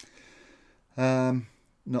it?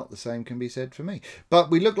 Not the same can be said for me.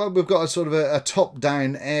 But we look like we've got a sort of a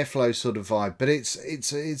top-down airflow sort of vibe. But it's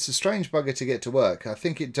a strange bugger to get to work. I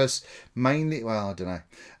think it does mainly, well, I don't know.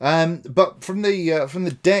 But from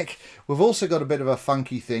the deck, we've also got a bit of a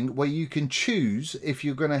funky thing where you can choose if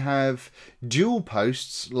you're going to have dual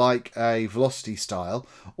posts like a Velocity style,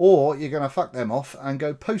 or you're going to fuck them off and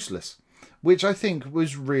go postless, which I think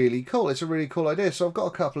was really cool. It's a really cool idea. So I've got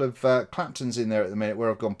a couple of Claptons in there at the minute where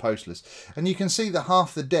I've gone postless. And you can see that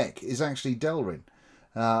half the deck is actually Delrin.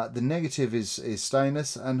 The negative is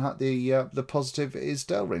stainless, and the positive is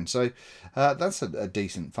Delrin. So that's a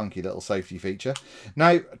decent, funky little safety feature.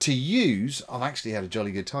 Now, to use, I've actually had a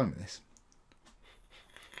jolly good time with this.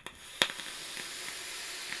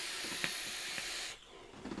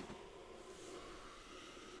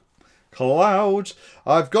 Clouds.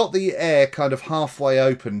 I've got the air kind of halfway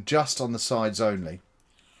open, just on the sides only.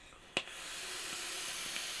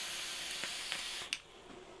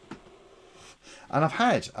 And I've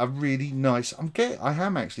had a really nice, I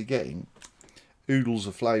am actually getting oodles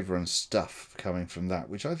of flavour and stuff coming from that,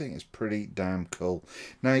 which I think is pretty damn cool.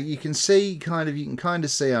 Now you can see you can kind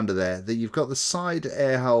of see under there that you've got the side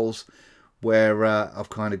air holes where I've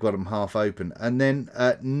kind of got them half open, and then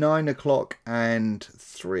at 9 o'clock and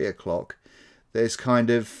 3 o'clock there's kind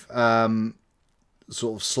of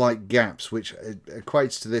sort of slight gaps, which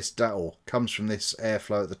equates to this, or comes from this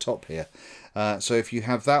airflow at the top here. So if you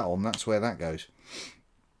have that on, that's where that goes.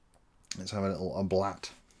 Let's have a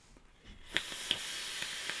blat.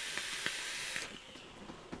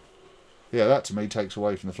 Yeah, that to me takes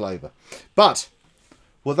away from the flavour. But,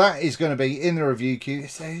 well, that is going to be in the review queue.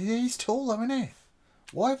 It is tall though, isn't it?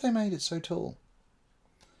 Why have they made it so tall?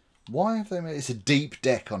 Why have they made it? It's a deep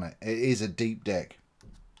deck on it. It is a deep deck.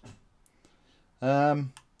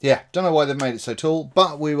 Yeah, don't know why they've made it so tall,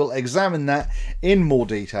 but we will examine that in more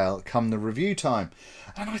detail come the review time.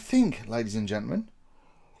 And I think, ladies and gentlemen,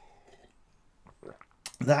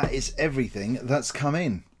 that is everything that's come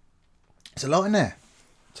in. It's a lot in there.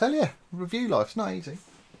 I tell you, review life's not easy.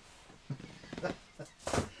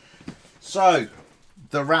 So,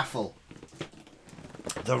 the raffle.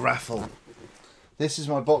 The raffle. This is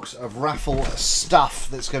my box of raffle stuff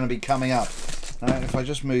that's going to be coming up. Now, if I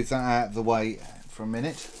just move that out of the way for a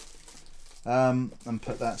minute and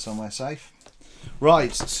put that somewhere safe.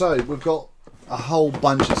 Right, so we've got a whole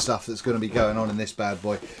bunch of stuff that's going to be going on in this bad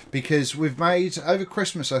boy, because we've made, over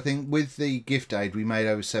Christmas, I think, with the gift aid, we made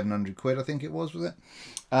over 700 quid, I think it was it?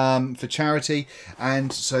 For charity.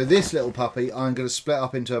 And so this little puppy, I'm going to split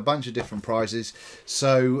up into a bunch of different prizes,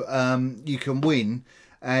 so you can win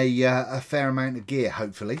a fair amount of gear,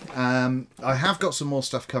 hopefully. I have got some more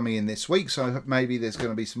stuff coming in this week, so maybe there's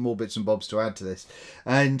going to be some more bits and bobs to add to this,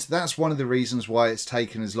 and that's one of the reasons why it's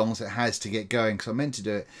taken as long as it has to get going, because I meant to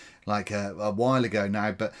do it like a while ago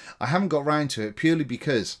now, but I haven't got round to it, purely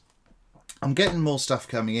because I'm getting more stuff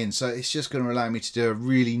coming in, so it's just going to allow me to do a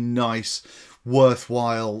really nice,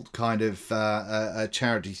 worthwhile kind of a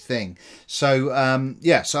charity thing. So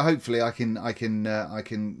yeah, so hopefully I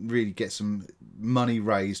can really get some money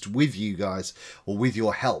raised with you guys, or with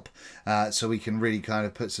your help, so we can really kind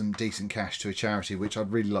of put some decent cash to a charity, which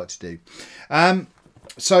I'd really like to do.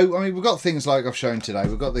 So, I mean, we've got things like I've shown today.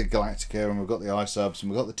 We've got the Galactica, and we've got the iSubs,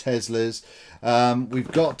 and we've got the Teslas.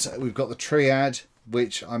 We've got the Triad,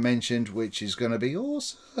 which I mentioned, which is going to be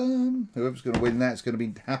awesome. Whoever's going to win that is going to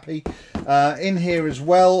be happy. In here as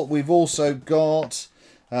well, we've also got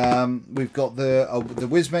the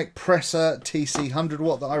Wismec Presser TC 100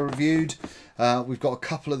 watt that I reviewed. We've got a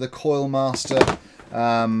couple of the Coil Master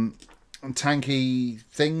tanky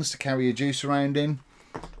things to carry your juice around in,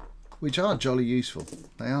 which are jolly useful.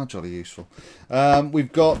 They are jolly useful.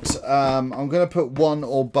 We've got, I'm going to put one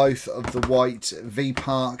or both of the white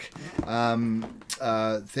V-Park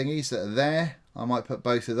thingies that are there. I might put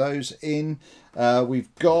both of those in.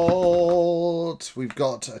 We've got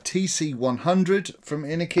a TC 100 from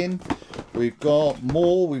Innikin. We've got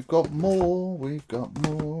more.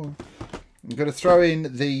 I'm going to throw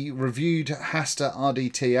in the reviewed Hasta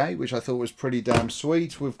RDTA, which I thought was pretty damn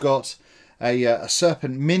sweet. We've got a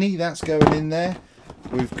Serpent Mini, that's going in there.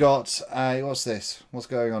 We've got a, what's this? What's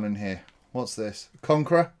going on in here? What's this?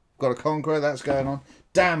 Conqueror. Got a Conqueror, that's going on.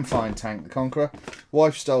 Damn fine tank, the Conqueror.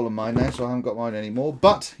 Wife's stolen mine now, so I haven't got mine anymore.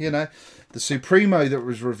 But, you know, the Supremo that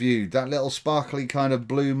was reviewed, that little sparkly kind of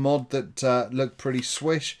blue mod that looked pretty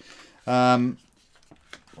swish. I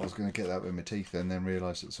was going to get that with my teeth and then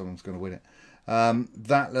realise that someone's going to win it.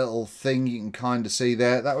 That little thing you can kind of see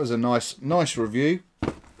there, that was a nice review.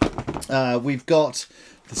 We've got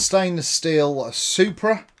the stainless steel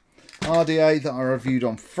Supra RDA that I reviewed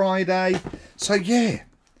on Friday. So yeah,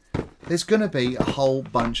 there's going to be a whole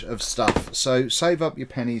bunch of stuff. So save up your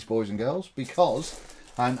pennies, boys and girls, because,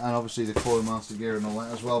 and obviously the Coil Master gear and all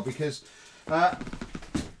that as well, because I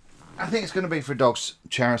think it's going to be for a dog's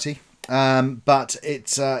charity. But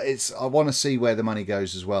it's I want to see where the money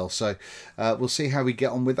goes as well, so we'll see how we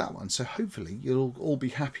get on with that one. So hopefully you'll all be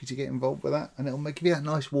happy to get involved with that, and it'll give you that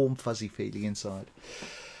nice warm fuzzy feeling inside.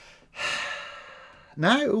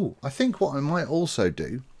 Now, I think what I might also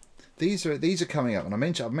do, these are coming up, and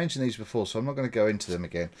I've mentioned these before, so I'm not going to go into them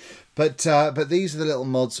again. But these are the little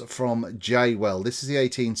mods from J-Well. This is the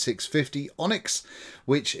 18650 Onyx,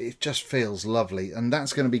 which it just feels lovely, and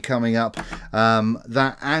that's going to be coming up.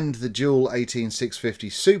 That and the dual 18650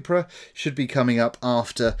 Supra should be coming up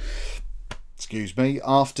after, excuse me,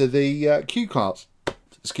 after the Q class.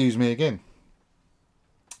 Excuse me again.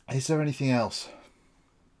 Is there anything else?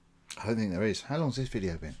 I don't think there is. How long's this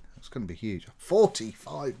video been? It's going to be huge.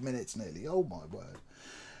 45 minutes nearly. Oh my word.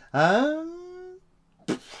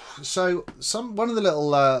 So one of the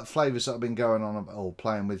little flavours that I've been going on or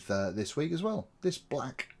playing with this week as well. This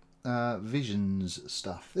Black Visions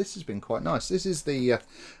stuff. This has been quite nice. This is the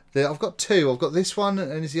I've got two. I've got this one,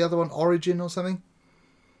 and is the other one Origin or something?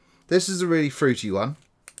 This is a really fruity one.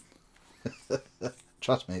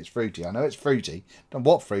 Trust me, it's fruity. I know it's fruity. Don't know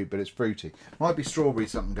what fruit, but it's fruity. Might be strawberry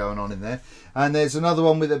something going on in there. And there's another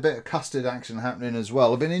one with a bit of custard action happening as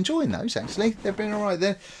well. I've been enjoying those actually. They've been all right.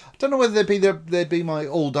 I don't know whether they'd be my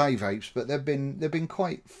all-day vapes, but they've been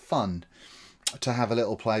quite fun to have a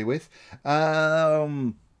little play with.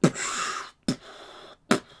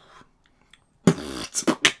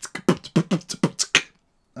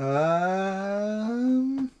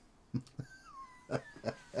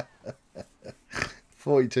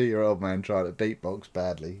 "42-year-old man trying to beatbox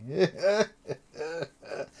badly."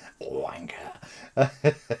 Wanker.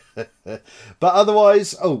 But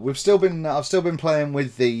otherwise, I've still been playing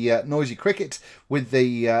with the Noisy Cricket, with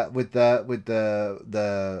the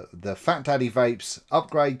Fat Daddy Vapes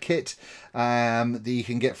upgrade kit that you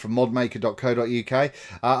can get from modmaker.co.uk.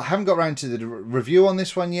 I haven't got around to the review on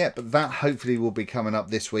this one yet, but that hopefully will be coming up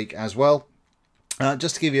this week as well.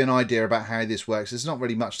 Just to give you an idea about how this works, there's not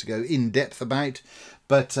really much to go in depth about,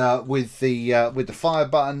 but with the fire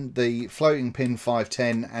button, the floating pin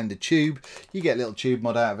 510, and the tube, you get a little tube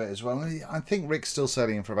mod out of it as well. I think Rick's still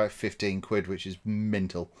selling them for about 15 quid, which is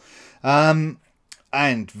mental,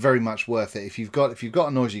 and very much worth it. If you've got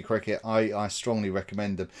a Noisy Cricket, I strongly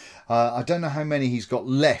recommend them. I don't know how many he's got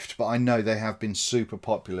left, but I know they have been super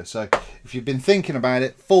popular. So if you've been thinking about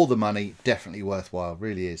it, for the money, definitely worthwhile.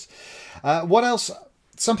 Really is. What else?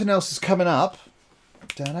 Something else is coming up.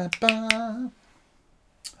 Da-da-ba.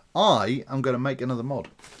 I am going to make another mod.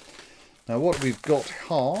 Now what we've got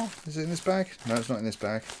here, is it in this bag? No, it's not in this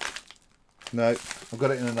bag. No, I've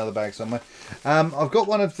got it in another bag somewhere. I've got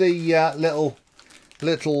one of the little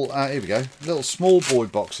here we go, little small boy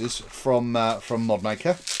boxes from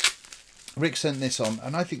Modmaker. Rick sent this on,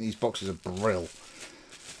 and I think these boxes are brill.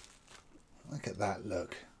 Look at that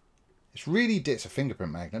look. It's a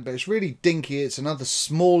fingerprint magnet, but it's really dinky. It's another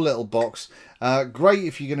small little box. Great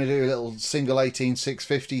if you're going to do a little single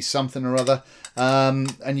 18650 something or other,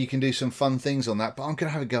 and you can do some fun things on that. But I'm going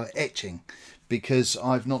to have a go at etching, because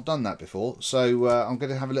I've not done that before. So I'm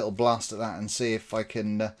going to have a little blast at that and see if I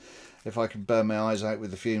can burn my eyes out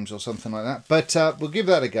with the fumes or something like that. But we'll give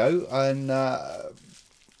that a go. And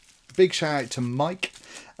big shout out to Mike,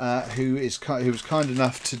 who was kind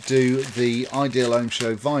enough to do the Ideal Home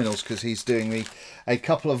Show vinyls, because he's doing me a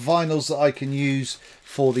couple of vinyls that I can use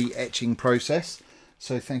for the etching process.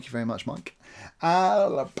 So thank you very much, Mike.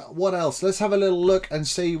 What else? Let's have a little look and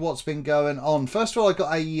see what's been going on. First of all, I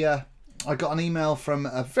got an email from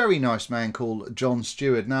a very nice man called John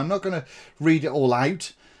Stewart. Now I'm not going to read it all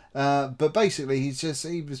out. But basically, he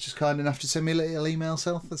was just kind enough to send me a little email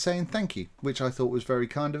saying thank you, which I thought was very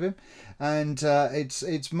kind of him, and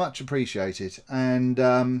it's much appreciated. And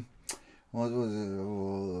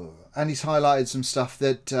he's highlighted some stuff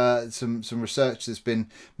that some research that's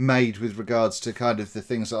been made with regards to kind of the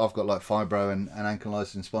things that I've got, like fibro and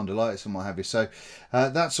ankylosing spondylitis and what have you. So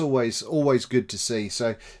that's always good to see.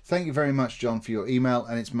 So thank you very much, John, for your email,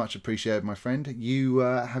 and it's much appreciated, my friend. You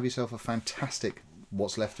have yourself a fantastic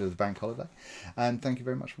what's left of the bank holiday, and thank you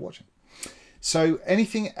very much for watching. So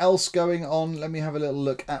anything else going on? Let me have a little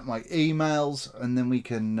look at my emails, and then we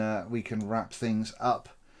can wrap things up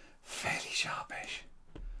fairly sharpish.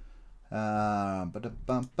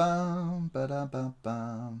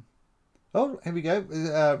 Oh, here we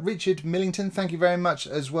go. Richard Millington, thank you very much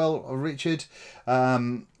as well, Richard.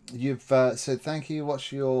 You've said thank you.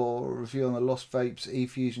 What's your review on the Lost Vapes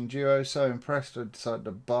eFusion Duo? So impressed, I decided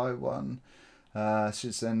to buy one.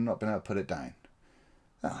 Since then, not been able to put it down.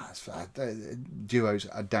 That's fine. Duo's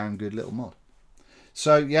a damn good little mod.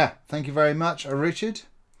 So yeah, thank you very much, Richard.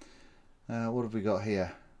 What have we got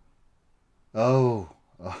here? Oh.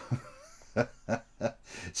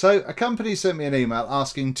 So a company sent me an email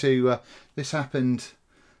asking to. This happened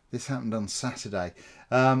on Saturday.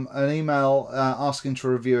 an email asking to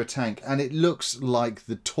review a tank, and it looks like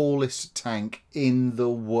the tallest tank in the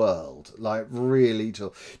world, like really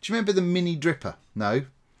tall. Do you remember the mini dripper? No,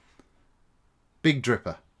 big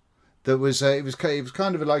dripper. That was it was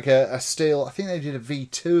kind of like a steel. I think they did a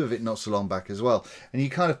V2 of it not so long back as well. And you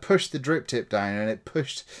kind of pushed the drip tip down, and it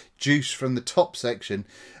pushed juice from the top section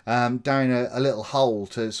down a little hole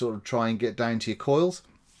to sort of try and get down to your coils.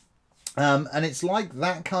 And it's like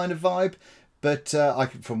that kind of vibe, but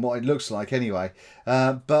from what it looks like anyway.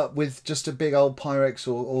 But with just a big old Pyrex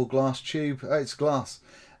or glass tube. Oh, it's glass.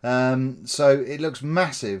 So it looks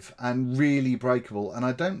massive and really breakable, and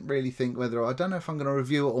I don't really think I don't know if I'm going to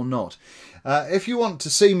review it or not. If you want to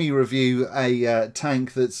see me review a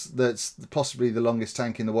tank that's possibly the longest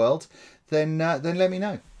tank in the world, then let me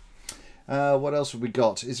know. What else have we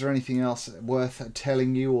got? Is there anything else worth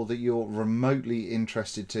telling you, or that you're remotely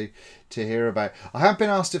interested to hear about? I have been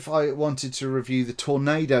asked if I wanted to review the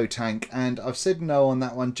Tornado tank, and I've said no on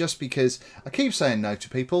that one just because I keep saying no to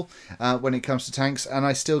people when it comes to tanks, and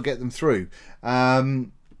I still get them through.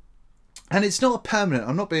 And it's not a permanent.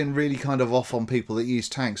 I'm not being really kind of off on people that use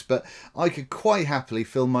tanks, but I could quite happily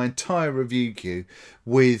fill my entire review queue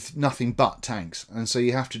with nothing but tanks, and so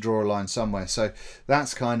you have to draw a line somewhere. So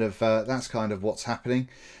that's kind of what's happening.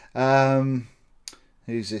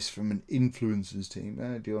 Who's this from an influencers team?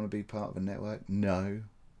 Do you want to be part of a network? No.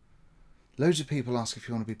 Loads of people ask if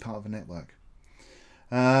you want to be part of a network.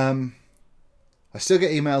 I still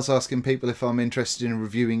get emails asking people if I'm interested in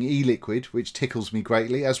reviewing e-liquid, which tickles me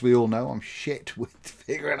greatly. As we all know, I'm shit with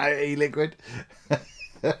figuring out e-liquid.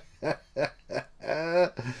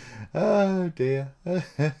 Oh dear.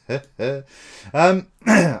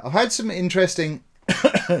 I've had some interesting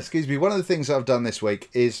excuse me, one of the things I've done this week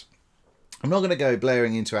is, I'm not going to go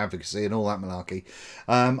blaring into advocacy and all that malarkey.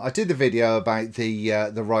 I did the video about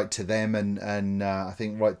the right to them, and I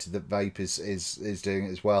think right to the vape is doing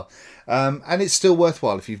it as well. And it's still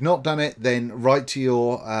worthwhile. If you've not done it, then write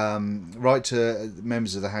to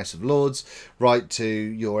members of the House of Lords, write to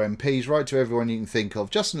your MPs, write to everyone you can think of,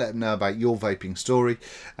 just to let them know about your vaping story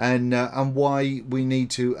and why we need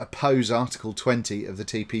to oppose Article 20 of the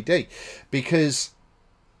TPD, because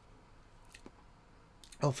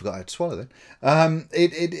oh, I forgot I had to swallow then.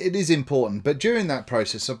 It is important. But during that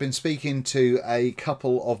process, I've been speaking to a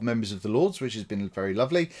couple of members of the Lords, which has been very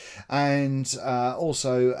lovely. And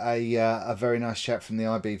also a very nice chap from the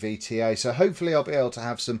IBVTA. So hopefully I'll be able to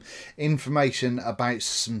have some information about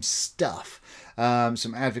some stuff.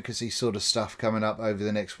 Some advocacy sort of stuff coming up over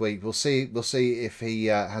the next week. We'll see if he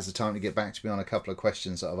has the time to get back to me on a couple of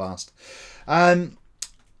questions that I've asked.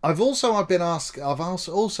 I've also asked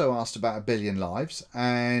about 1 Billion Lives,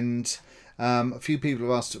 and a few people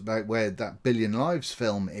have asked about where that 1 Billion Lives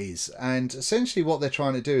film is. And essentially what they're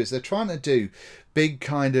trying to do is they're trying to do big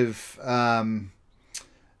kind of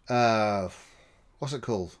what's it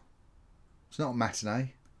called? It's not a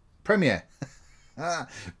matinee. Premiere.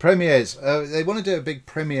 Premieres. They want to do a big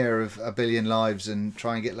premiere of 1 Billion Lives and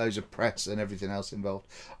try and get loads of press and everything else involved.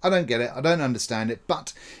 I don't get it. I don't understand it.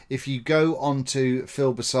 But if you go onto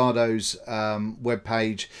Phil Basado's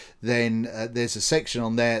webpage, then there's a section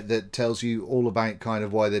on there that tells you all about kind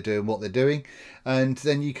of why they're doing what they're doing. And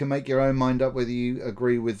then you can make your own mind up whether you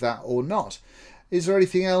agree with that or not. Is there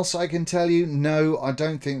anything else I can tell you? No, I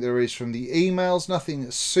don't think there is from the emails.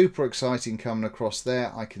 Nothing super exciting coming across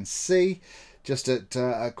there I can see. Just at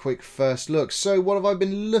a quick first look. So what have I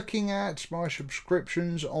been looking at? My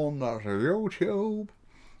subscriptions on YouTube.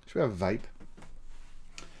 Should we have a vape?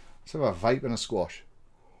 Let's have a vape and a squash.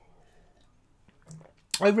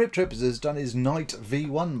 Oh, Rip Trippers has done his Night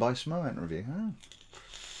V1 by Smoant review. Oh.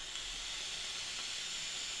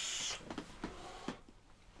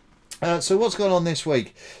 So what's going on this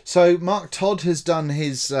week? So Mark Todd has done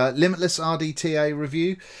his Limitless RDTA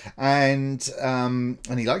review, and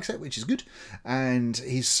he likes it, which is good. And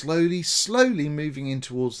he's slowly moving in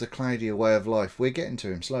towards the cloudier way of life. We're getting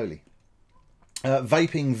to him slowly.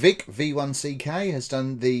 Vaping Vic V1CK has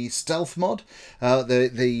done the stealth mod,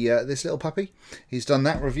 this little puppy. He's done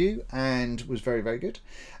that review and was very, very good.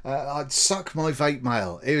 I'd suck my vape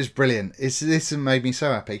mail. It was brilliant. This made me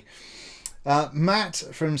so happy. Matt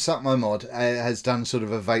from Suck My Mod has done sort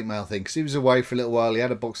of a vape mail thing, because he was away for a little while. He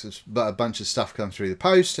had a bunch of stuff come through the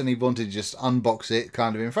post, and he wanted to just unbox it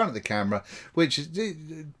kind of in front of the camera, which is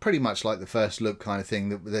pretty much like the first look kind of thing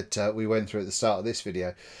that we went through at the start of this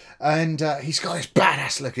video. And he's got this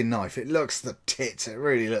badass looking knife. It looks the tits. It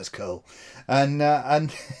really looks cool.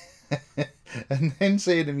 And and then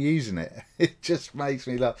seeing him using it, it just makes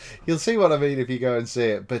me laugh. You'll see what I mean if you go and see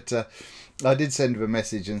it. But I did send him a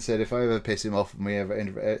message and said if I ever piss him off and we ever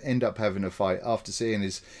end up having a fight after seeing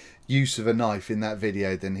his use of a knife in that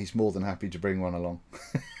video, then he's more than happy to bring one along.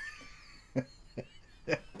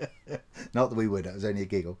 Not that we would, that was only a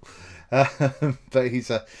giggle. But he's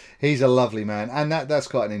a lovely man, and that's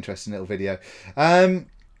quite an interesting little video.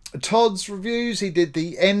 Todd's reviews, he did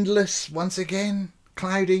the Endless once again.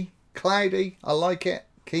 Cloudy. I like it.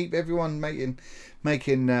 Keep everyone making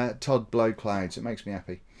Todd blow clouds. It makes me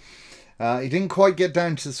happy. He didn't quite get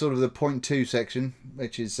down to sort of the 0.2 section,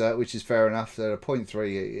 which is fair enough. At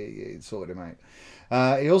 0.3, he sorted him out.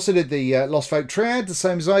 He also did the Lost Folk Triad, the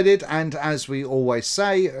same as I did, and as we always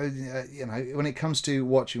say, you know, when it comes to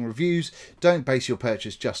watching reviews, don't base your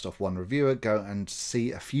purchase just off one reviewer. Go and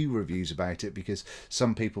see a few reviews about it, because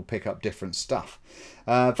some people pick up different stuff.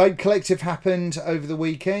 Vape Collective happened over the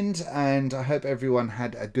weekend, and I hope everyone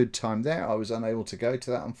had a good time there. I was unable to go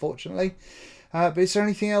to that, unfortunately. But is there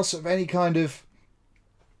anything else of any kind of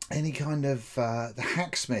the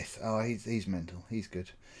Hacksmith? Oh, he's mental. He's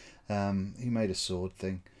good. He made a sword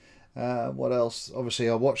thing. What else? Obviously,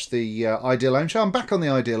 I watched the Ideal Home Show. I'm back on the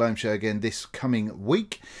Ideal Home Show again this coming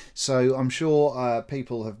week, so I'm sure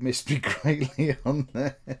people have missed me greatly on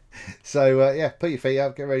there. So yeah, put your feet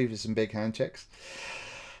up, get ready for some big hand checks.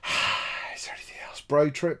 Is there anything else?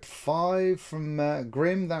 Bro Trip 5 from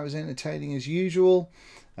Grim. That was entertaining as usual.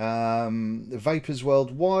 Vapors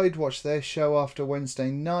Worldwide, watched their show after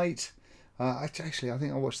Wednesday night. Actually, I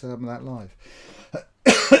think I watched them that live.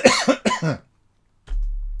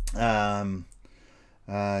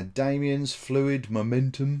 Damien's Fluid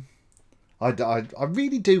Momentum. I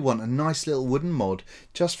really do want a nice little wooden mod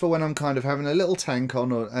just for when I'm kind of having a little tank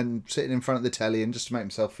on and sitting in front of the telly, and just to make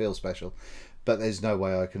myself feel special. But there's no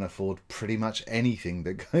way I can afford pretty much anything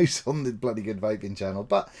that goes on the bloody good vaping channel.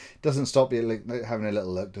 But it doesn't stop you having a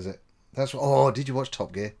little look, does it? That's what. Oh, did you watch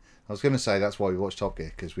Top Gear? I was going to say that's why we watch Top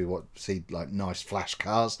Gear, because we see like nice flash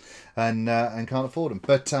cars and can't afford them.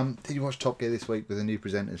 But did you watch Top Gear this week with the new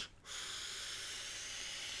presenters?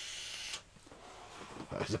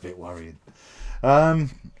 That was a bit worrying.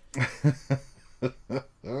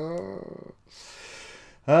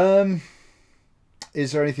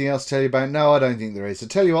 Is there anything else to tell you about? No, I don't think there is. So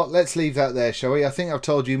tell you what, let's leave that there, shall we? I think I've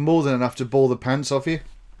told you more than enough to bore the pants off you.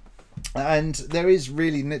 And there is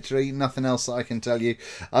really literally nothing else that I can tell you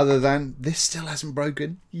other than this still hasn't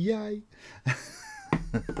broken. Yay.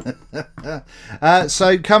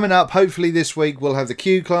 So coming up, hopefully this week, we'll have the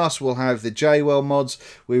Q class, we'll have the J-Well mods,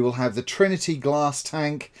 we will have the Trinity glass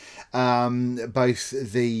tank, both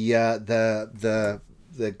the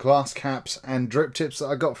glass caps and drip tips that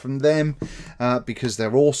I got from them, because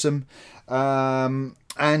they're awesome.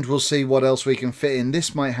 And we'll see what else we can fit in.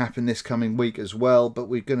 This might happen this coming week as well, but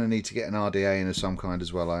we're going to need to get an RDA in of some kind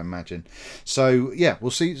as well, I imagine. So yeah,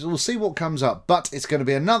 we'll see what comes up. But it's going to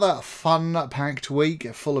be another fun-packed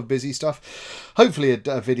week full of busy stuff. Hopefully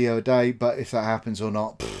a video a day, but if that happens or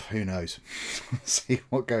not, who knows. See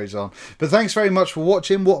what goes on. But thanks very much for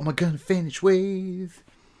watching. What am I going to finish with?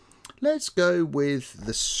 Let's go with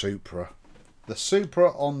the Supra. The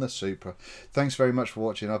Supra on the Supra. Thanks very much for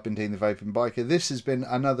watching. I've been Dean the Vaping Biker. This has been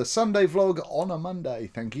another Sunday vlog on a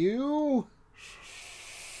Monday. Thank you.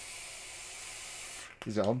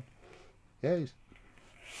 Is it on? Yeah, it is.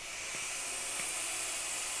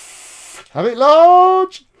 Have it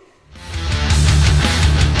large!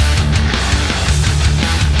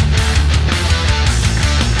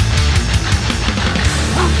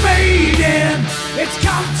 I'm fading. It's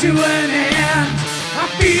come to an end. I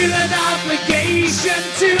feel an obligation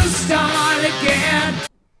to start